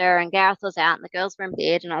sister, and Gareth was out and the girls were in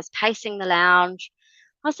bed, and I was pacing the lounge.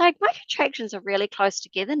 I was like, my contractions are really close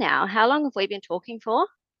together now. How long have we been talking for?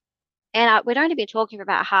 And we'd only been talking for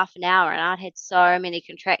about half an hour, and I'd had so many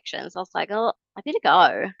contractions. I was like, oh, I better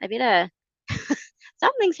go. I better,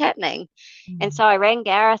 something's happening. And Mm. so I rang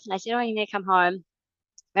Gareth and I said, oh, you need to come home.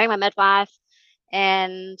 Rang my midwife,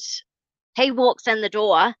 and he walks in the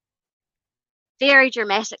door, very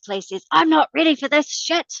dramatically says, I'm not ready for this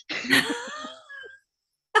shit.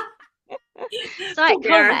 It's like, Poor cool,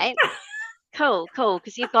 Gareth. mate. Cool,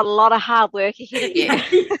 because you've got a lot of hard work ahead of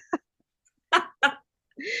you. Yeah.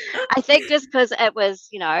 I think just because it was,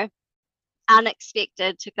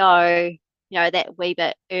 unexpected to go, that wee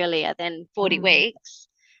bit earlier than 40 Mm. weeks.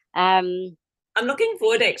 Um, I'm looking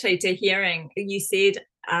forward actually to hearing. You said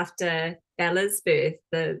after Bella's birth,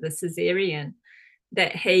 the cesarean,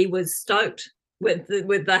 that he was stoked with the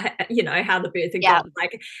how the birth had yeah, gone,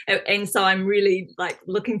 like, and so I'm really like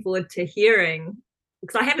looking forward to hearing,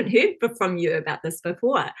 because I haven't heard from you about this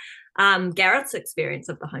before, Gareth's experience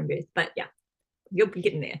of the home birth. But yeah, you'll be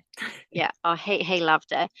getting there. yeah. Oh, he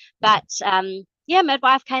loved it. Yeah. But yeah,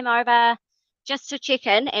 midwife came over just to check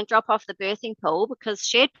in and drop off the birthing pool because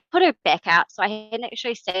she had put her back out, so I hadn't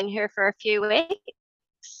actually seen her for a few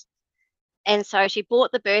weeks. And so she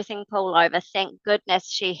brought the birthing pool over. Thank goodness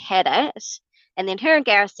she had it. And then her and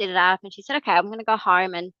Gareth set it up, and she said, okay, I'm going to go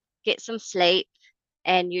home and get some sleep,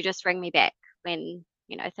 and you just ring me back when,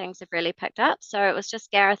 things have really picked up. So it was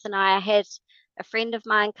just Gareth and I. I had a friend of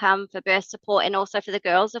mine come for birth support and also for the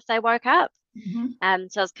girls if they woke up. Mm-hmm.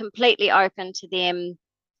 So I was completely open to them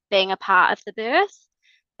being a part of the birth,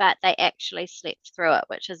 but they actually slept through it,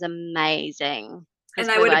 which is amazing And because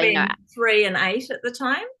they we would have were, been 3 and 8 at the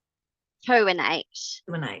time. 2 and 8.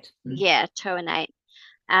 2 and 8. Mm. Yeah, 2 and 8.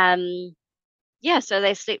 Um, yeah, so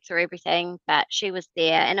they slept through everything, but she was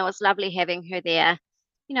there, and it was lovely having her there.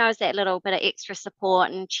 As that little bit of extra support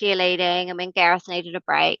and cheerleading. And when Gareth needed a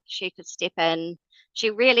break, she could step in. She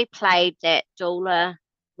really played that doula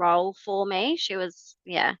role for me. She was,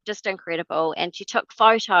 yeah, just incredible. And she took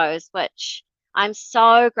photos, which I'm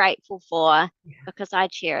so grateful for Yeah. because I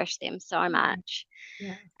cherish them so much.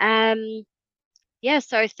 Yeah. Um, yeah,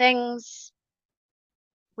 so things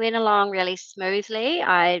went along really smoothly.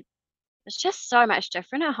 It's just so much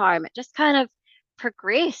different at home. It just kind of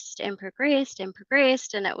progressed and progressed and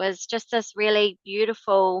progressed. And it was just this really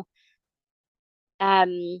beautiful,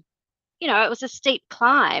 um, it was a steep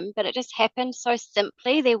climb, but it just happened so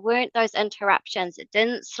simply. There weren't those interruptions. It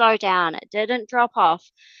didn't slow down. It didn't drop off.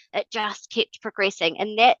 It just kept progressing.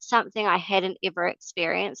 And that's something I hadn't ever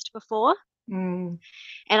experienced before. Mm.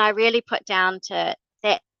 And I really put down to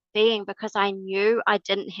that being because I knew I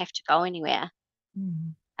didn't have to go anywhere.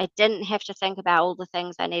 Mm. I didn't have to think about all the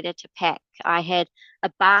things I needed to pack. I had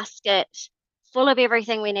a basket full of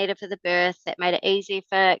everything we needed for the birth that made it easy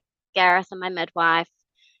for Gareth and my midwife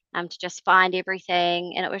to just find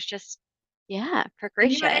everything. And it was just, yeah,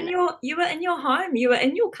 And you were in progression. your home. You were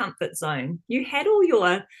in your comfort zone. You had all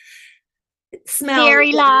your smells Fairy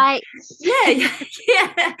and lights. yeah,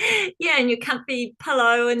 yeah, yeah, and your comfy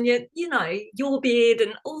pillow and your bed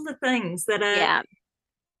and all the things that Yeah,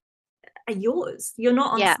 are yours. You're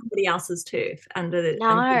not on yeah. somebody else's turf under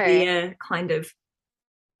No, their kind of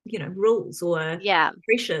rules or yeah,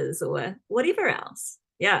 pressures or whatever else.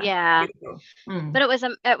 Yeah, yeah. beautiful. Mm. But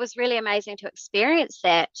it was really amazing to experience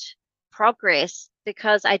that progress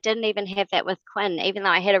because I didn't even have that with Quinn, even though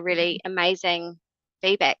I had a really amazing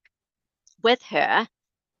feedback with her.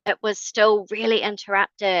 It was still really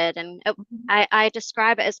interrupted, and I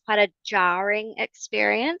describe it as quite a jarring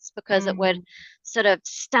experience because it would Mm. sort of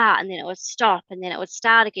start and then it would stop and then it would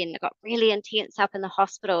start again. It got really intense up in the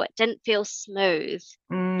hospital. It didn't feel smooth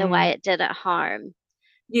the way it did at home.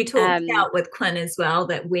 You talked about with Quinn as well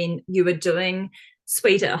that when you were doing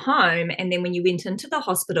sweet at home and then when you went into the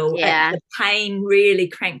hospital, the pain really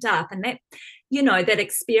cranked up. And that, that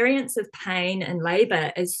experience of pain in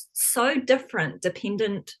labor is so different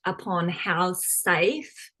dependent upon how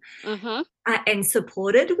safe and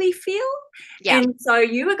supported we feel. And so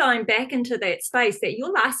you were going back into that space that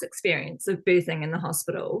your last experience of birthing in the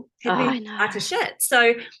hospital had been utter shit.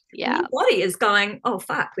 So your body is going, oh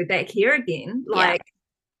fuck, we're back here again.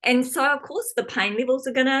 And so of course the pain levels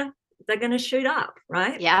are gonna shoot up,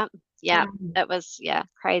 right? It was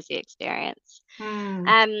crazy experience.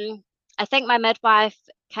 I think my midwife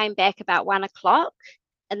came back about 1 o'clock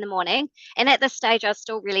in the morning, and at this stage I was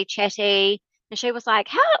still really chatty. And she was like,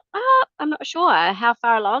 I'm not sure how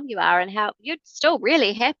far along you are and how you're still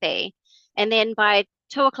really happy. And then by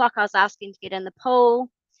 2 o'clock, I was asking to get in the pool.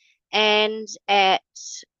 And at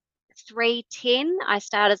 3:10, I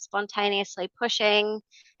started spontaneously pushing.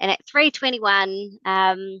 And at 3:21,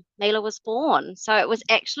 Mila was born. So it was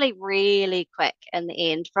actually really quick in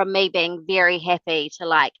the end, from me being very happy to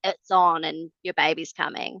like, it's on and your baby's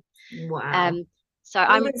coming. Wow. So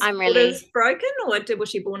I'm really. Was broken, or was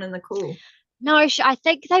she born in the pool? No, I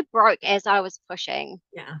think they broke as I was pushing.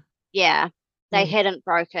 Yeah. They hadn't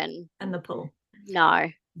broken. In the pool?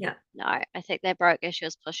 No. Yeah. No, I think they broke as I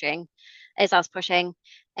was pushing.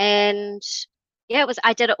 And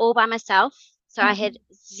I did it all by myself. So I had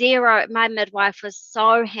zero, my midwife was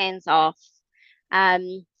so hands off.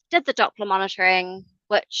 Did the Doppler monitoring,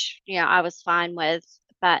 which, I was fine with,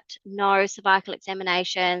 but no cervical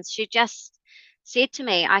examinations. She just said to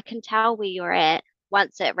me, I can tell where you're at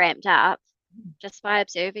once it ramped up, just by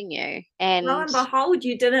observing you. And lo and behold,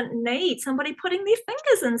 you didn't need somebody putting their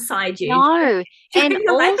fingers inside you. No, and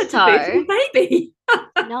also baby.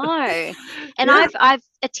 No, and I've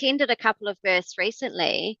attended a couple of births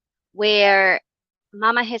recently where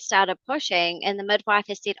Mama has started pushing, and the midwife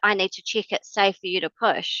has said, "I need to check it's safe for you to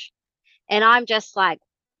push," and I'm just like,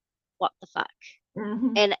 "What the fuck?"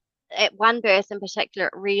 And at one birth in particular,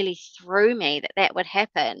 it really threw me that would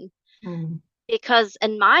happen. Because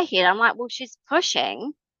in my head, I'm like, well, she's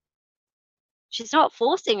pushing. She's not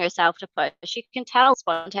forcing herself to push. You can tell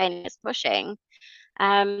spontaneous pushing.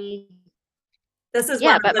 This is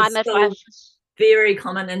one of the midwife very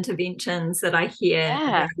common interventions that I hear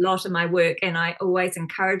about a lot of my work. And I always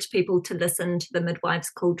encourage people to listen to the Midwife's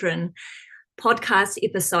Cauldron podcast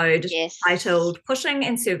episode titled Pushing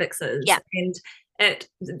and Cervixes. And it,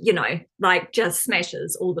 just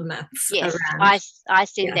smashes all the myths around. I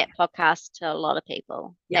send that podcast to a lot of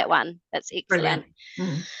people. That one, that's excellent.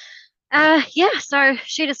 So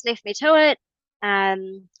she just left me to it.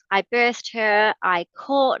 I birthed her, I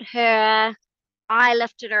caught her, I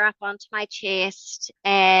lifted her up onto my chest,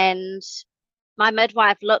 and my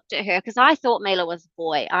midwife looked at her because I thought Mila was a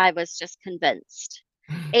boy. I was just convinced.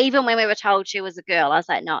 Even when we were told she was a girl, I was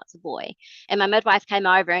like, no, it's a boy. And my midwife came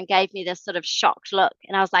over and gave me this sort of shocked look.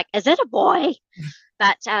 And I was like, is it a boy?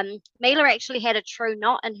 But Mila actually had a true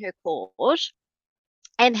knot in her cord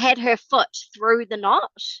and had her foot through the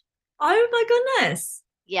knot. Oh, my goodness.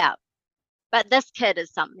 Yeah. But this kid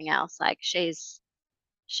is something else. Like she's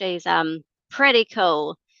pretty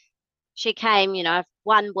cool. She came,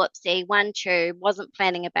 one whoopsie, one tube, wasn't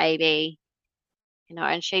planning a baby.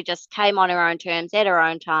 And she just came on her own terms at her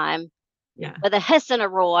own time, with a hiss and a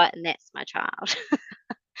roar, and that's my child.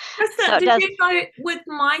 So did you know, with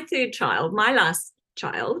my third child, my last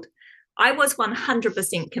child, I was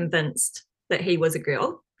 100% convinced that he was a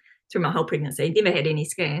girl through my whole pregnancy. Never had any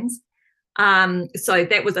scans. So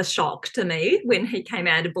that was a shock to me when he came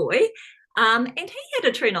out a boy. And he had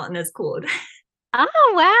a true knot in his cord.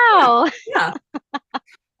 Oh, wow. Yeah.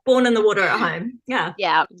 Born in the water at home. Yeah.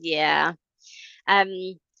 Yeah.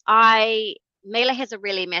 Mila has a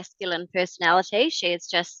really masculine personality. She is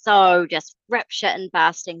just rip shit and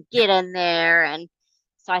bust and get in there. And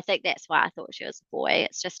so I think that's why I thought she was a boy.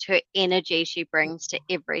 It's just her energy she brings to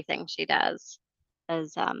everything she does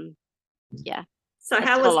is, So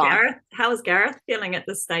how was Gareth feeling at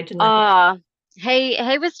this stage? He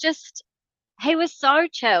was so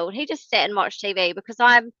chilled. He just sat and watched TV because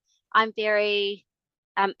I'm very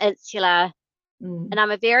insular. And I'm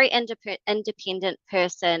a very independent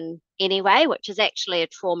person anyway, which is actually a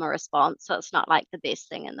trauma response. So it's not like the best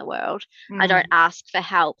thing in the world. I don't ask for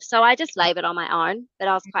help. So I just laboured on my own, but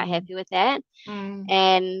I was quite happy with that.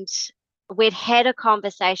 And we'd had a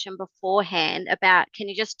conversation beforehand about, can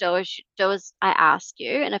you just do as I ask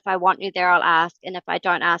you? And if I want you there, I'll ask. And if I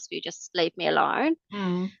don't ask you, just leave me alone.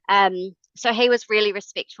 So he was really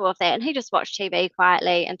respectful of that, and he just watched TV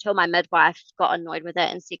quietly until my midwife got annoyed with it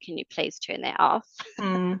and said, "Can you please turn that off?"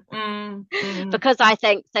 Mm. Because I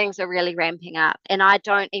think things are really ramping up, and I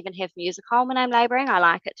don't even have music on when I'm laboring. I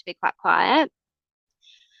like it to be quite quiet.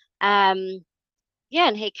 Um, yeah,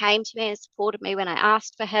 and he came to me and supported me when I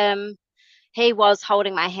asked for him. He was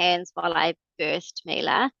holding my hands while I birthed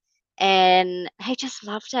Mila, and he just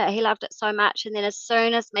loved it. He loved it so much. And then as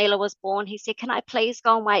soon as Mila was born, he said, "Can I please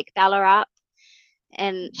go and wake Bella up?"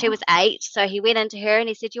 And she was 8, so he went into her and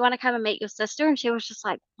he said, "Do you want to come and meet your sister?" And she was just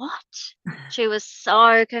like, "What?" She was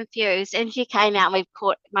so confused, and she came out, and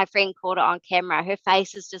my friend caught it on camera. Her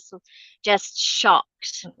face is just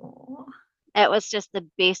shocked. Oh. It was just the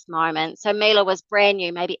best moment. So Mila was brand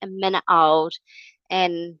new, maybe a minute old,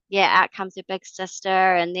 and yeah, out comes her big sister.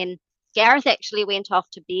 And then Gareth actually went off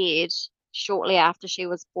to bed shortly after she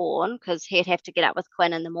was born because he'd have to get up with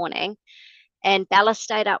Quinn in the morning. And Bella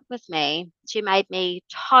stayed up with me. She made me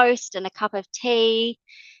toast and a cup of tea.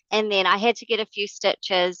 And then I had to get a few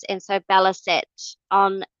stitches. And so Bella sat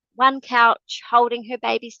on one couch holding her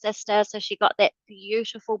baby sister. So she got that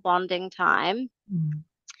beautiful bonding time, Mm.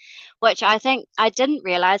 which I think I didn't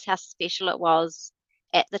realize how special it was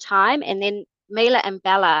at the time. And then Mila and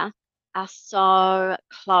Bella are so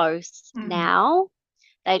close Mm. now.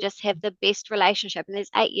 They just have the best relationship, and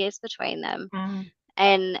there's 8 years between them. Mm.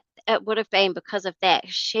 And it would have been because of that.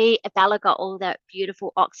 Bella got all that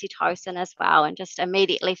beautiful oxytocin as well, and just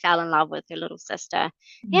immediately fell in love with her little sister.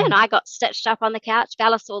 Yeah, Mm. and I got stitched up on the couch.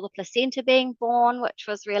 Bella saw the placenta being born, which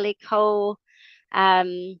was really cool.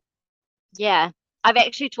 Um, yeah, I've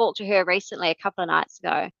actually talked to her recently, a couple of nights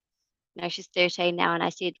ago. You know, she's 13 now, and I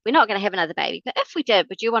said, "We're not going to have another baby, but if we did,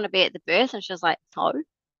 would you want to be at the birth?" And she was like, "No,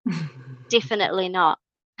 definitely not."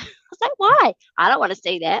 I was like, "Why?" "I don't want to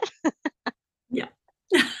see that." Yeah.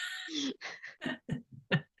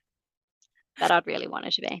 But I'd really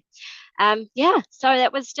wanted to be. Yeah, so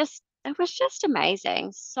it was just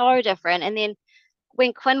amazing, so different. And then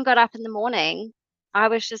when Quinn got up in the morning, I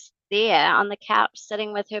was just there on the couch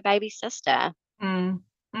sitting with her baby sister. Mm.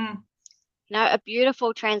 Mm. You know, a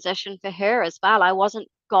beautiful transition for her as well. I wasn't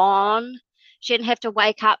gone. She didn't have to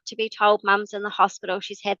wake up to be told mum's in the hospital.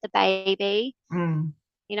 She's had the baby. Mm.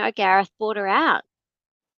 You know, Gareth brought her out.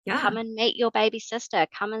 Yeah. Come and meet your baby sister.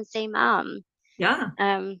 Come and see mum. Yeah.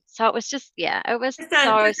 So it was just, yeah, it was so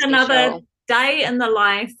Just another special. day in the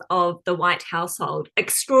life of the White household.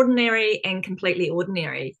 Extraordinary and completely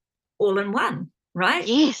ordinary, all in one, right?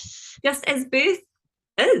 Yes. Just as birth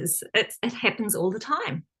is. It happens all the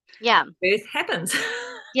time. Yeah. Birth happens.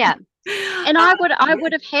 Yeah. And Uh, I yeah.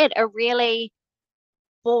 would have had a really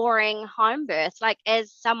boring home birth. Like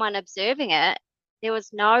as someone observing it, there was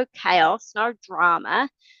no chaos, no drama.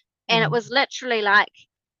 And it Mm. was literally like,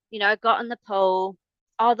 got in the pool,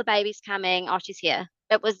 oh, the baby's coming, oh, she's here.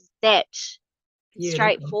 It was that Beautiful.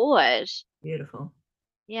 straightforward. Beautiful.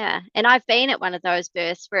 Yeah. And I've been at one of those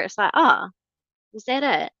births where it's like, oh, is that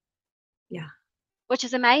it? Yeah. Which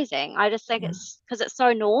is amazing. I just think Yeah. it's because it's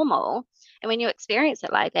so normal. And when you experience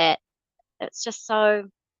it like that, it's just so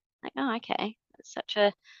like, oh, okay. It's such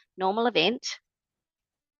a normal event.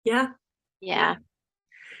 Yeah. Yeah. Yeah.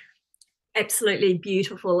 Absolutely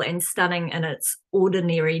beautiful and stunning in its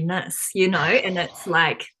ordinariness, and it's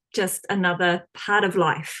like just another part of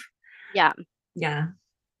life. Yeah. Yeah.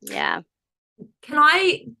 Yeah. Can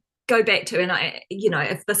I go back to, and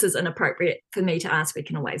if this is inappropriate for me to ask, we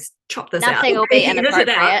can always chop this out Nothing or will be edit it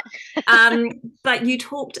out. inappropriate. Um, but you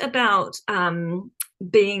talked about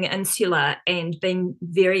being insular and being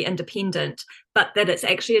very independent, but that it's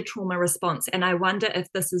actually a trauma response. And I wonder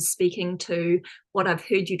if this is speaking to what I've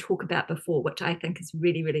heard you talk about before, which I think is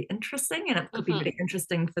really, really interesting, and it could be Hmm. really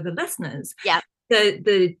interesting for the listeners. Yeah.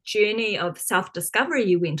 The journey of self-discovery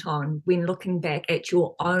you went on when looking back at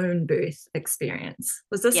your own birth experience.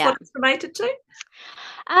 Was this Yeah. what it's related to?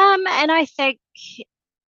 And I think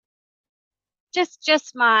just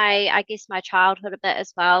I guess my childhood a bit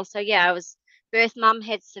as well. So yeah, I was birth mum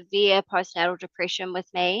had severe postnatal depression with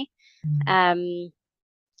me. Um,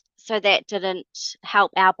 so that didn't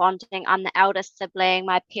help our bonding. I'm the eldest sibling.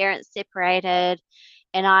 My parents separated,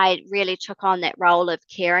 and I really took on that role of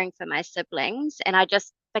caring for my siblings, and I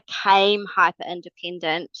just became hyper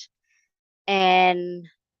independent. And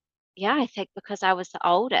yeah, I think because I was the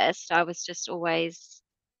oldest, I was just always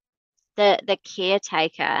the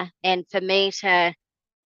caretaker. And for me to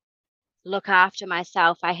look after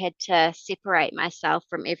myself, I had to separate myself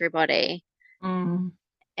from everybody Mm.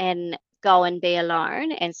 and go and be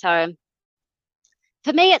alone. And so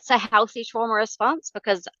for me, it's a healthy trauma response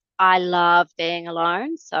because I love being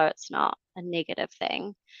alone. So it's not a negative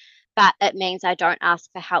thing. but it means I don't ask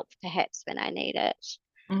for help perhaps when I need it,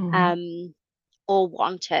 Mm. um, or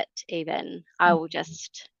want it even. I will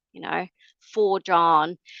just, forge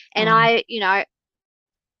on. And Mm.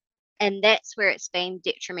 and that's where it's been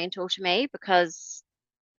detrimental to me because,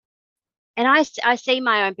 and I see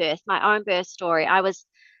my own birth story. I was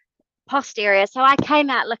posterior. So I came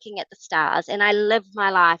out looking at the stars and I lived my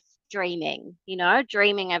life dreaming,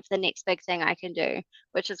 dreaming of the next big thing I can do,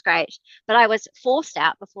 which is great. But I was forced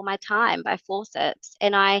out before my time by forceps.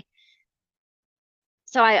 And I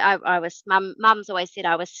was, mum's always said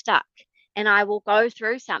I was stuck. And I will go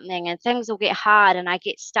through something and things will get hard and I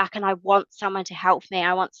get stuck and I want someone to help me.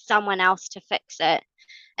 I want someone else to fix it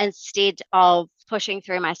instead of pushing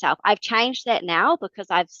through myself. I've changed that now because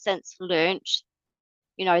I've since learned,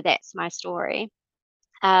 that's my story.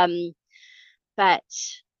 Um, but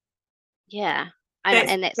yeah,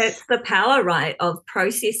 and That's that's the power, right, of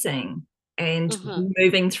processing and mhm,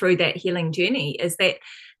 moving through that healing journey. Is that,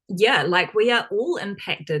 yeah, like we are all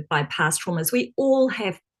impacted by past traumas. We all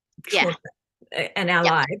have yeah, trauma in our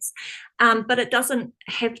yep, lives, but it doesn't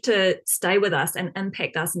have to stay with us and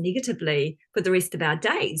impact us negatively for the rest of our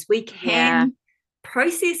days. We yeah, can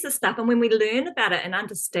process the stuff, and when we learn about it and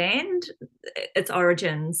understand its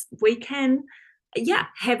origins, we can, yeah,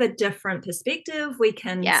 have a different perspective. We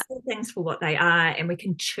can yeah, see things for what they are, and we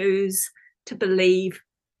can choose to believe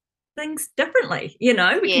things differently. We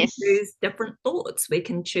can yes, choose different thoughts, we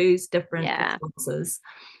can choose different yeah, responses.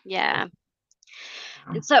 yeah.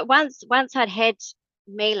 And so once I'd had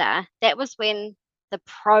Mila, that was when the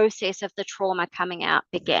process of the trauma coming out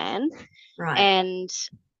began, Right. and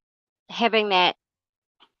having that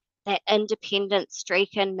independent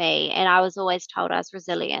streak in me. And I was always told I was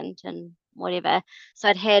resilient and whatever. So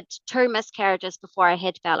I'd had two miscarriages before I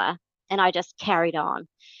had Bella, and I just carried on.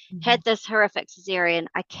 Mm-hmm. Had this horrific cesarean,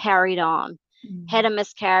 I carried on. Had a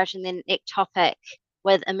miscarriage and then ectopic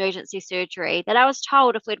with emergency surgery that I was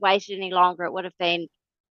told if we'd waited any longer, it would have been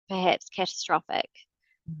perhaps catastrophic.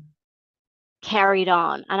 Carried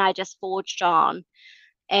on, and I just forged on,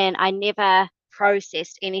 and I never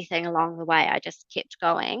processed anything along the way. I just kept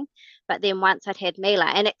going. But then once I'd had Mila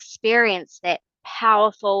and experienced that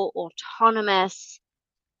powerful, autonomous,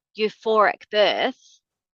 euphoric birth,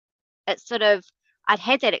 it's sort of, I'd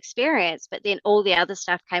had that experience, but then all the other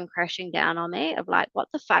stuff came crashing down on me of like, what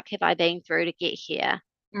the fuck have I been through to get here?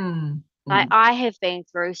 Like, Mm-hmm. I have been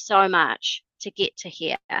through so much to get to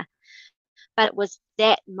here. But it was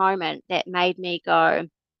that moment that made me go,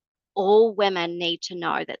 all women need to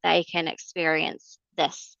know that they can experience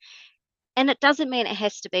this. And it doesn't mean it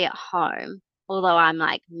has to be at home, although I'm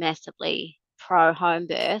like massively pro home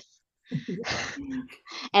birth.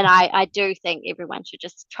 And I do think everyone should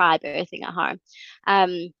just try birthing at home.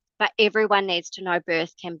 But everyone needs to know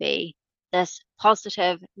birth can be this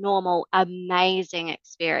positive, normal, amazing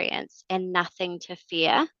experience and nothing to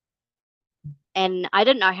fear. And I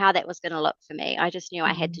didn't know how that was going to look for me. I just knew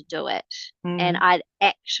I had to do it. And Mm-hmm. I'd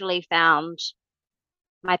actually found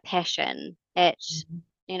my passion at,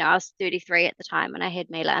 I was 33 at the time when I had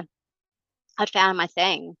Mila. I'd found my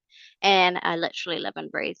thing and I literally live and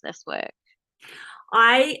breathe this work.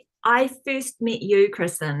 I first met you,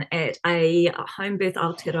 Kristin, at a home birth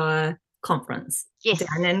Aotearoa conference down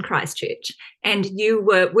Yes. in Christchurch, and we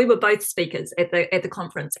were both speakers at the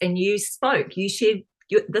conference, and you spoke, you shared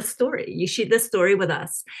you shared this story with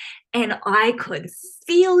us, and I could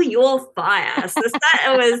feel your fire. So that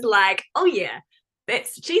it was like, oh yeah,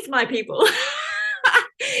 she's my people.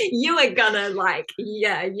 You are gonna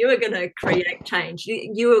you are gonna create change.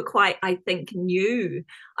 You were quite, I think, new.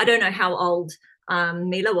 I don't know how old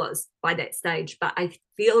Mila was by that stage, but I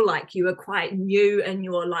feel like you were quite new and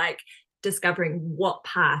you were like discovering what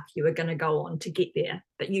path you were going to go on to get there.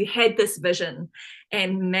 But you had this vision,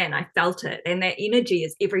 and man, I felt it. And that energy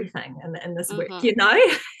is everything in this work,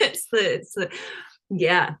 Mm-hmm. it's the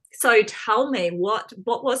yeah. So tell me, what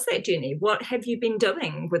was that journey? What have you been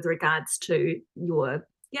doing with regards to your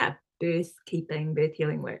birth keeping, birth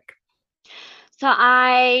healing work? So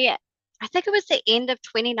I think it was the end of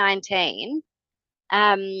 2019.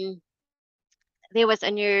 Um, there was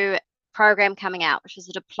a new program coming out, which was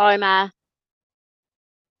a diploma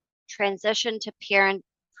transition to parent.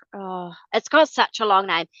 Oh, it's got such a long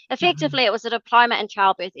name. Mm-hmm. Effectively, it was a diploma in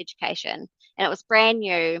childbirth education, and it was brand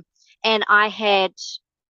new. And I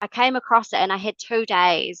came across it, and I had 2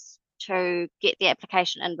 days to get the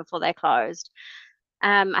application in before they closed.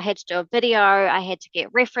 I had to do a video, I had to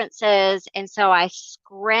get references, and so I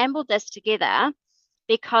scrambled this together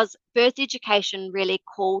because birth education really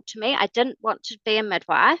called to me. I didn't want to be a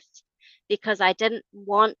midwife because I didn't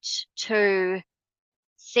want to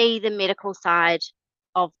see the medical side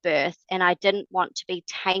of birth, and I didn't want to be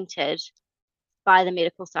tainted by the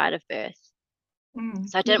medical side of birth. So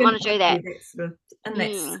I You didn't didn't want to want do to that. be that sort of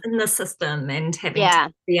Mm, in the system and having to yeah,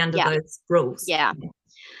 be under yeah, those rules. yeah.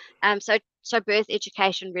 So birth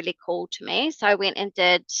education really called to me. So I went and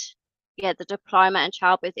did, yeah, the diploma in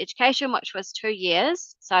childbirth education, which was 2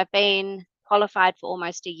 years. So I've been qualified for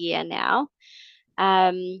almost a year now.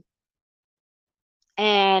 Um,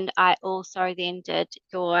 and I also then did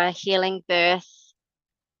your healing birth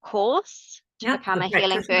course to Yeah, become the a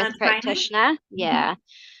healing practitioner birth training. practitioner. Mhm. Yeah.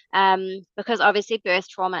 Because obviously birth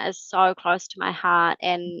trauma is so close to my heart,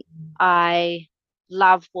 and I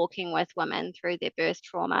love walking with women through their birth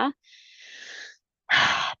trauma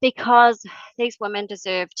because these women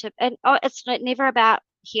deserve to, and it's never about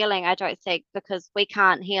healing, I don't think, because we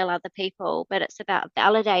can't heal other people, but it's about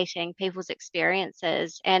validating people's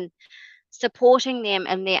experiences and supporting them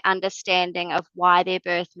in their understanding of why their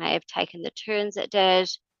birth may have taken the turns it did.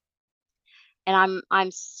 And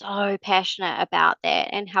I'm so passionate about that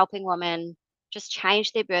and helping women just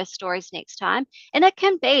change their birth stories next time. And it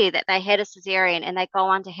can be that they had a cesarean and they go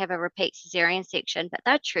on to have a repeat cesarean section, but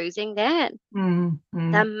they're choosing that.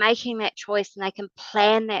 They're making that choice, and they can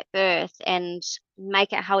plan that birth and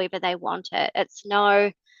make it however they want it. It's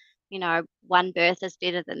no, one birth is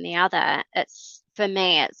better than the other. It's, for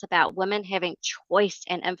me, it's about women having choice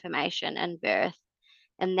and information in birth.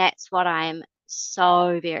 And that's what I'm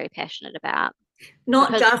so very passionate about.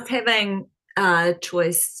 Not Because just having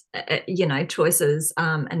choices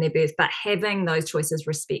in their birth, but having those choices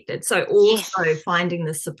respected. So also yes, finding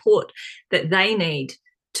the support that they need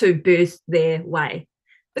to birth their way.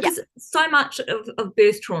 yeah, Because so much of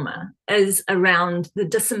birth trauma is around the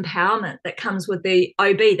disempowerment that comes with the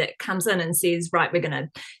OB that comes in and says, right, we're going to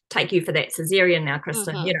take you for that cesarean now,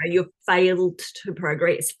 Kristin. hmm, You've failed to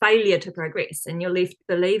progress, failure to progress, and you're left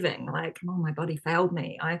believing like, oh, my body failed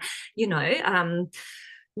me. You know,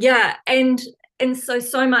 yeah, and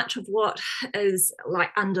so much of what is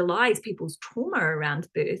like underlies people's trauma around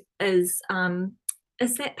birth is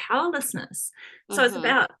that powerlessness. So it's hmm,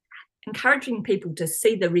 about encouraging people to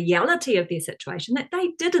see the reality of their situation, that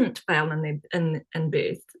they didn't fail in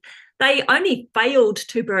birth. They only failed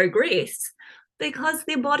to progress because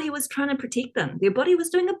their body was trying to protect them. Their body was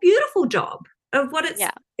doing a beautiful job of what it's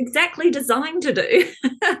yeah, exactly designed to do.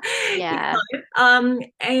 yeah,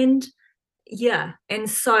 And yeah, and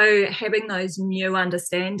so having those new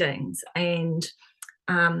understandings and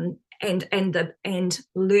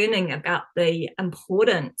learning about the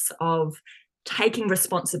importance of taking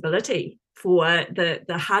responsibility for the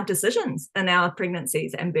hard decisions in our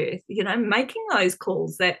pregnancies and birth, making those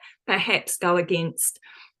calls that perhaps go against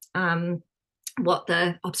what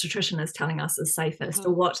the obstetrician is telling us is safest, hmm,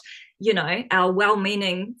 or what our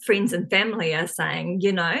well-meaning friends and family are saying.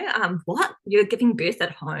 What, you're giving birth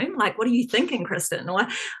at home? Like, what are you thinking, Kristin? Or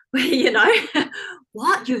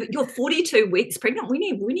what, you're 42 weeks pregnant, when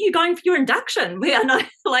are you going for your induction? We are not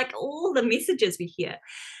like all the messages we hear,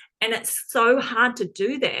 and it's so hard to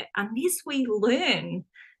do that unless we learn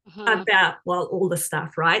hmm, about, well, all the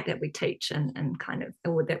stuff, right, that we teach and kind of,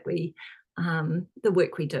 or that we the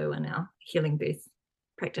work we do in our healing birth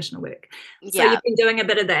practitioner work. So yeah, you've been doing a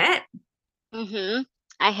bit of that. hmm,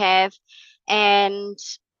 I have. And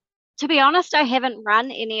to be honest, I haven't run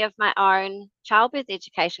any of my own childbirth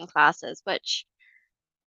education classes, which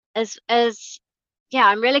is yeah,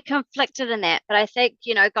 I'm really conflicted in that. But I think,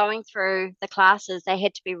 going through the classes, they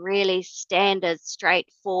had to be really standard,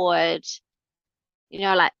 straightforward,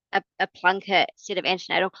 like a Plunkett set of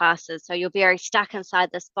antenatal classes. So you're very stuck inside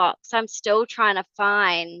this box. I'm still trying to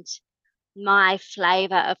find my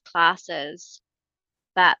flavor of classes,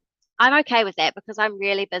 but I'm okay with that because I'm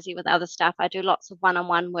really busy with other stuff. I do lots of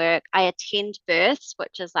one-on-one work. I attend births,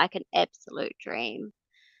 which is like an absolute dream.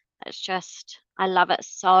 It's just, I love it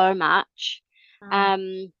so much. Mm.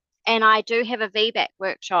 Um, and I do have a VBAC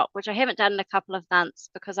workshop, which I haven't done in a couple of months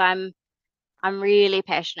because I'm really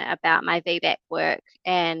passionate about my VBAC work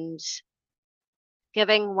and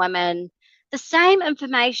giving women the same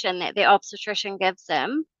information that their obstetrician gives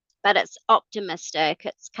them, but it's optimistic.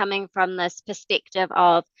 It's coming from this perspective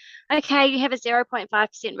of, okay, you have a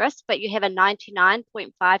 0.5% risk, but you have a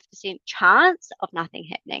 99.5% chance of nothing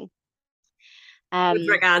happening. With Um,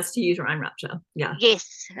 regards to uterine rupture, yeah.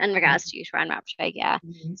 yes, in Mm. regards to uterine rupture, yeah.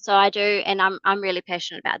 Mm. So I do, and I'm really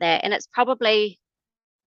passionate about that. And it's probably,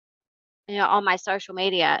 on my social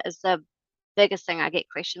media is the biggest thing I get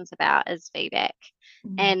questions about is feedback.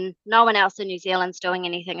 Mm. And no one else in New Zealand's doing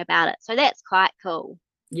anything about it. So that's quite cool.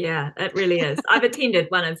 Yeah, it really is. I've attended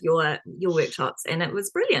one of your workshops and it was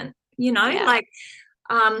brilliant. Yeah. Like,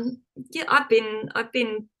 yeah, I've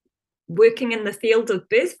been working in the field of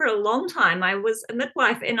birth for a long time. I was a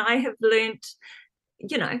midwife, and I have learned,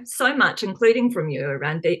 so much, including from you,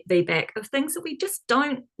 around VBAC, of things that we just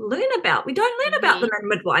don't learn about. We don't learn about them in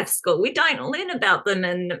midwife school. We don't learn about them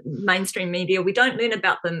in mainstream media. We don't learn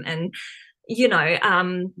about them in,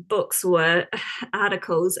 books or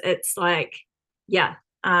articles. It's like, yeah,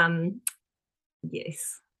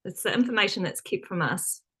 yes, it's the information that's kept from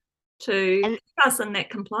us to keep us in that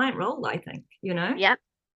compliant role, I think, Yeah.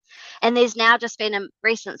 And there's now just been a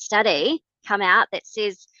recent study come out that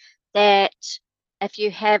says that if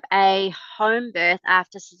you have a home birth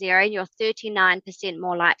after cesarean, you're 39%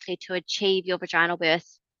 more likely to achieve your vaginal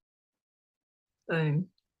birth. Boom.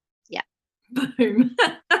 Yeah. Boom.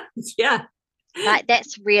 Yeah. Like,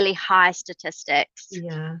 that's really high statistics.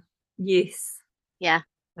 Yeah. Yes. Yeah.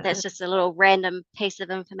 That's just a little random piece of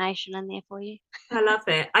information in there for you. I love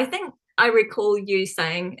that. I think I recall you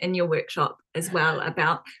saying in your workshop as well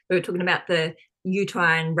about, we were talking about the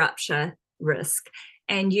uterine rupture risk.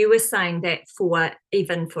 And you were saying that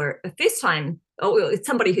even for a first time, or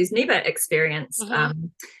somebody who's never experienced a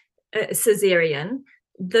cesarean,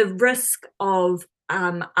 the risk of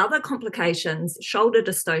other complications, shoulder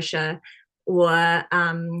dystocia, or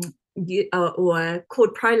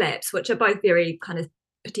cord prolapse, which are both very kind of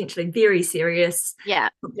potentially very serious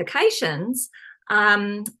complications,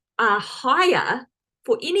 are higher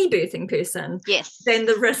for any birthing person than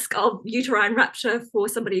the risk of uterine rupture for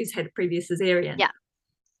somebody who's had a previous cesarean. Yeah.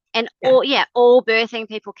 And all birthing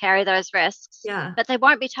people carry those risks. Yeah. But they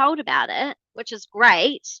won't be told about it, which is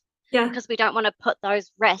great. Yeah. Because we don't want to put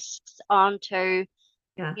those risks onto,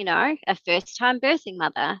 a first-time birthing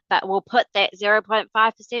mother. But we'll put that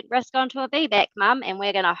 0.5% risk onto a VBAC mum, and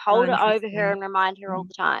we're going to hold it over her and remind her all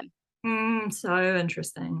the time. So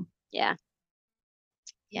interesting. Yeah.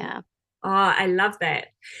 Yeah. Oh, I love that.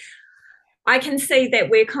 I can see that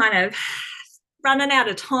we're kind of running out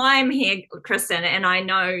of time here, Kristin, and I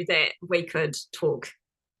know that we could talk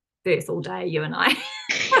birth all day, you and I.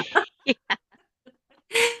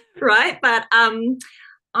 Right? But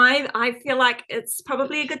I feel like it's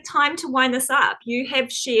probably a good time to wind this up. You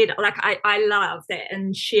have shared, like, I love that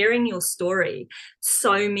in sharing your story,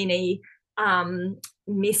 so many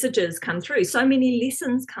messages come through, so many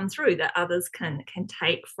lessons come through that others can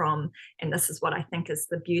take from. And this is what I think is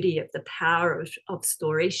the beauty of the power of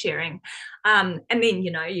story sharing. And then,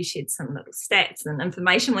 you shared some little stats and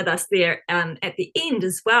information with us there at the end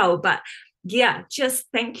as well. But yeah, just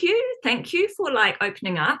thank you for like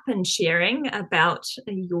opening up and sharing about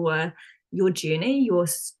your journey,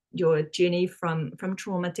 your journey from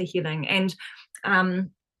trauma to healing. And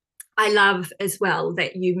I love as well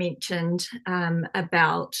that you mentioned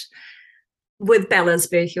about, with Bella's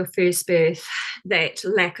birth, your first birth, that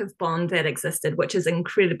lack of bond that existed, which is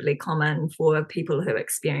incredibly common for people who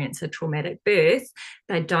experience a traumatic birth.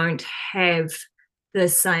 They don't have the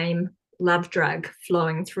same love drug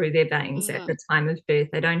flowing through their veins at the time of birth.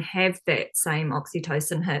 They don't have that same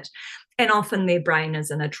oxytocin hit. And often their brain is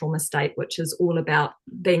in a trauma state, which is all about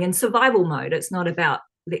being in survival mode. It's not about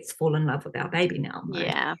let's fall in love with our baby now mode.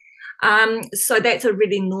 Yeah. So that's a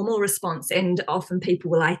really normal response, and often people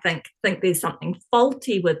will, I think there's something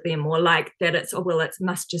faulty with them, or like that it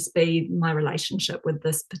must just be my relationship with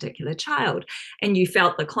this particular child. And you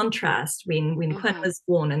felt the contrast when Quinn was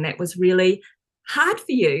born, and that was really hard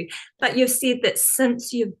for you. But you've said that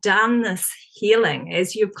since you've done this healing,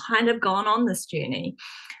 as you've kind of gone on this journey,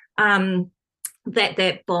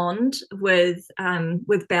 that bond with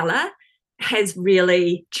Bella has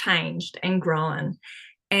really changed and grown.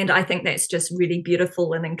 And I think that's just really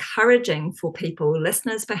beautiful and encouraging for people,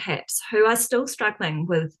 listeners perhaps, who are still struggling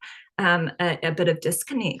with a bit of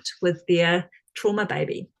disconnect with their trauma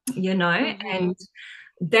baby, and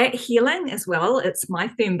that healing as well. It's my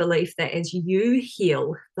firm belief that as you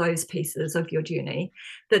heal those pieces of your journey,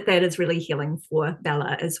 that is really healing for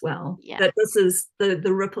Bella as well. Yeah. That this is the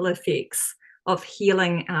ripple effects of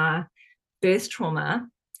healing our birth trauma,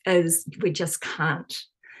 is we just can't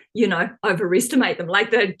overestimate them.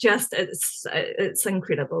 Like, they're just, it's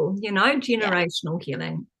incredible, generational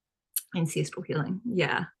healing, ancestral healing.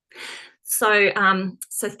 Yeah. So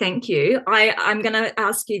thank you. I'm going to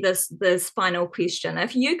ask you this final question.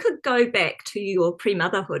 If you could go back to your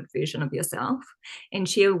pre-motherhood version of yourself and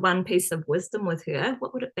share one piece of wisdom with her,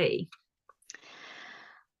 what would it be?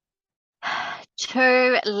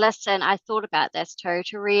 To listen. I thought about this too,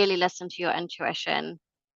 to really listen to your intuition.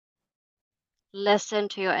 Listen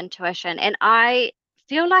to your intuition. And I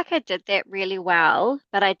feel like I did that really well,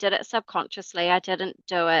 but I did it subconsciously. I didn't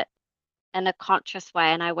do it in a conscious way,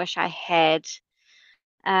 and I wish I had.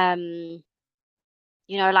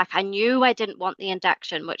 Like I knew I didn't want the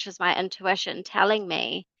induction, which was my intuition telling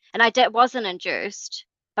me, and wasn't induced,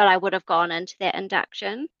 but I would have gone into that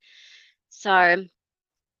induction. So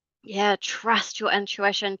yeah, trust your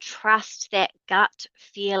intuition, trust that gut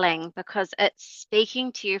feeling because it's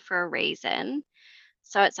speaking to you for a reason.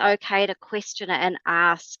 So it's okay to question it and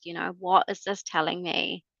ask, what is this telling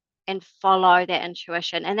me? And follow that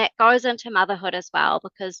intuition. And that goes into motherhood as well,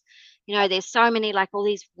 because, there's so many, like all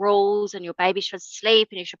these rules, and your baby should sleep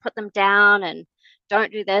and you should put them down and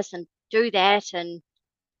don't do this and do that. And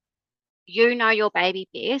you know your baby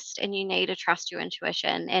best and you need to trust your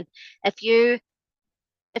intuition. And if your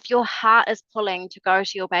heart is pulling to go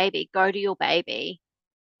to your baby, go to your baby,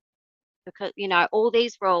 because all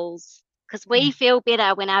these rules, because we feel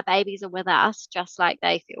better when our babies are with us, just like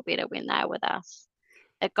they feel better when they're with us.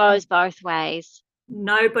 It goes both ways.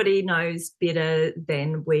 Nobody knows better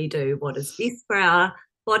than we do what is best for our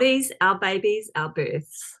bodies, our babies, our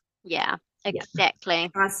births. Yeah, exactly.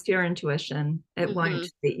 Trust your intuition. It won't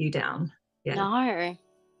let you down. Yeah. No,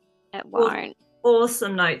 it won't.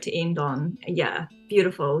 Awesome note to end on. Yeah,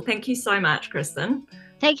 beautiful. Thank you so much, Kristin.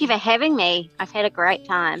 Thank you for having me. I've had a great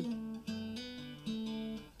time.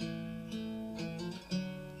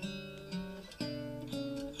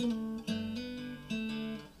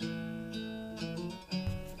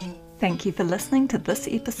 Thank you for listening to this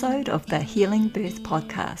episode of the Healing Birth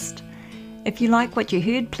Podcast. If you like what you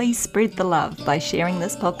heard, please spread the love by sharing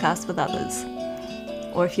this podcast with others.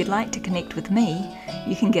 Or if you'd like to connect with me,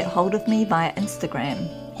 you can get hold of me via Instagram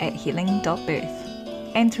at healing.birth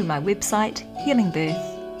and through my website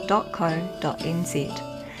healingbirth.co.nz.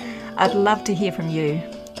 I'd love to hear from you,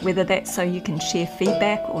 whether that's so you can share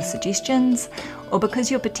feedback or suggestions, or because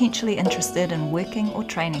you're potentially interested in working or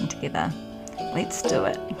training together. Let's do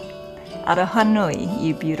it. Aroha nui,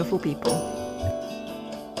 you beautiful people.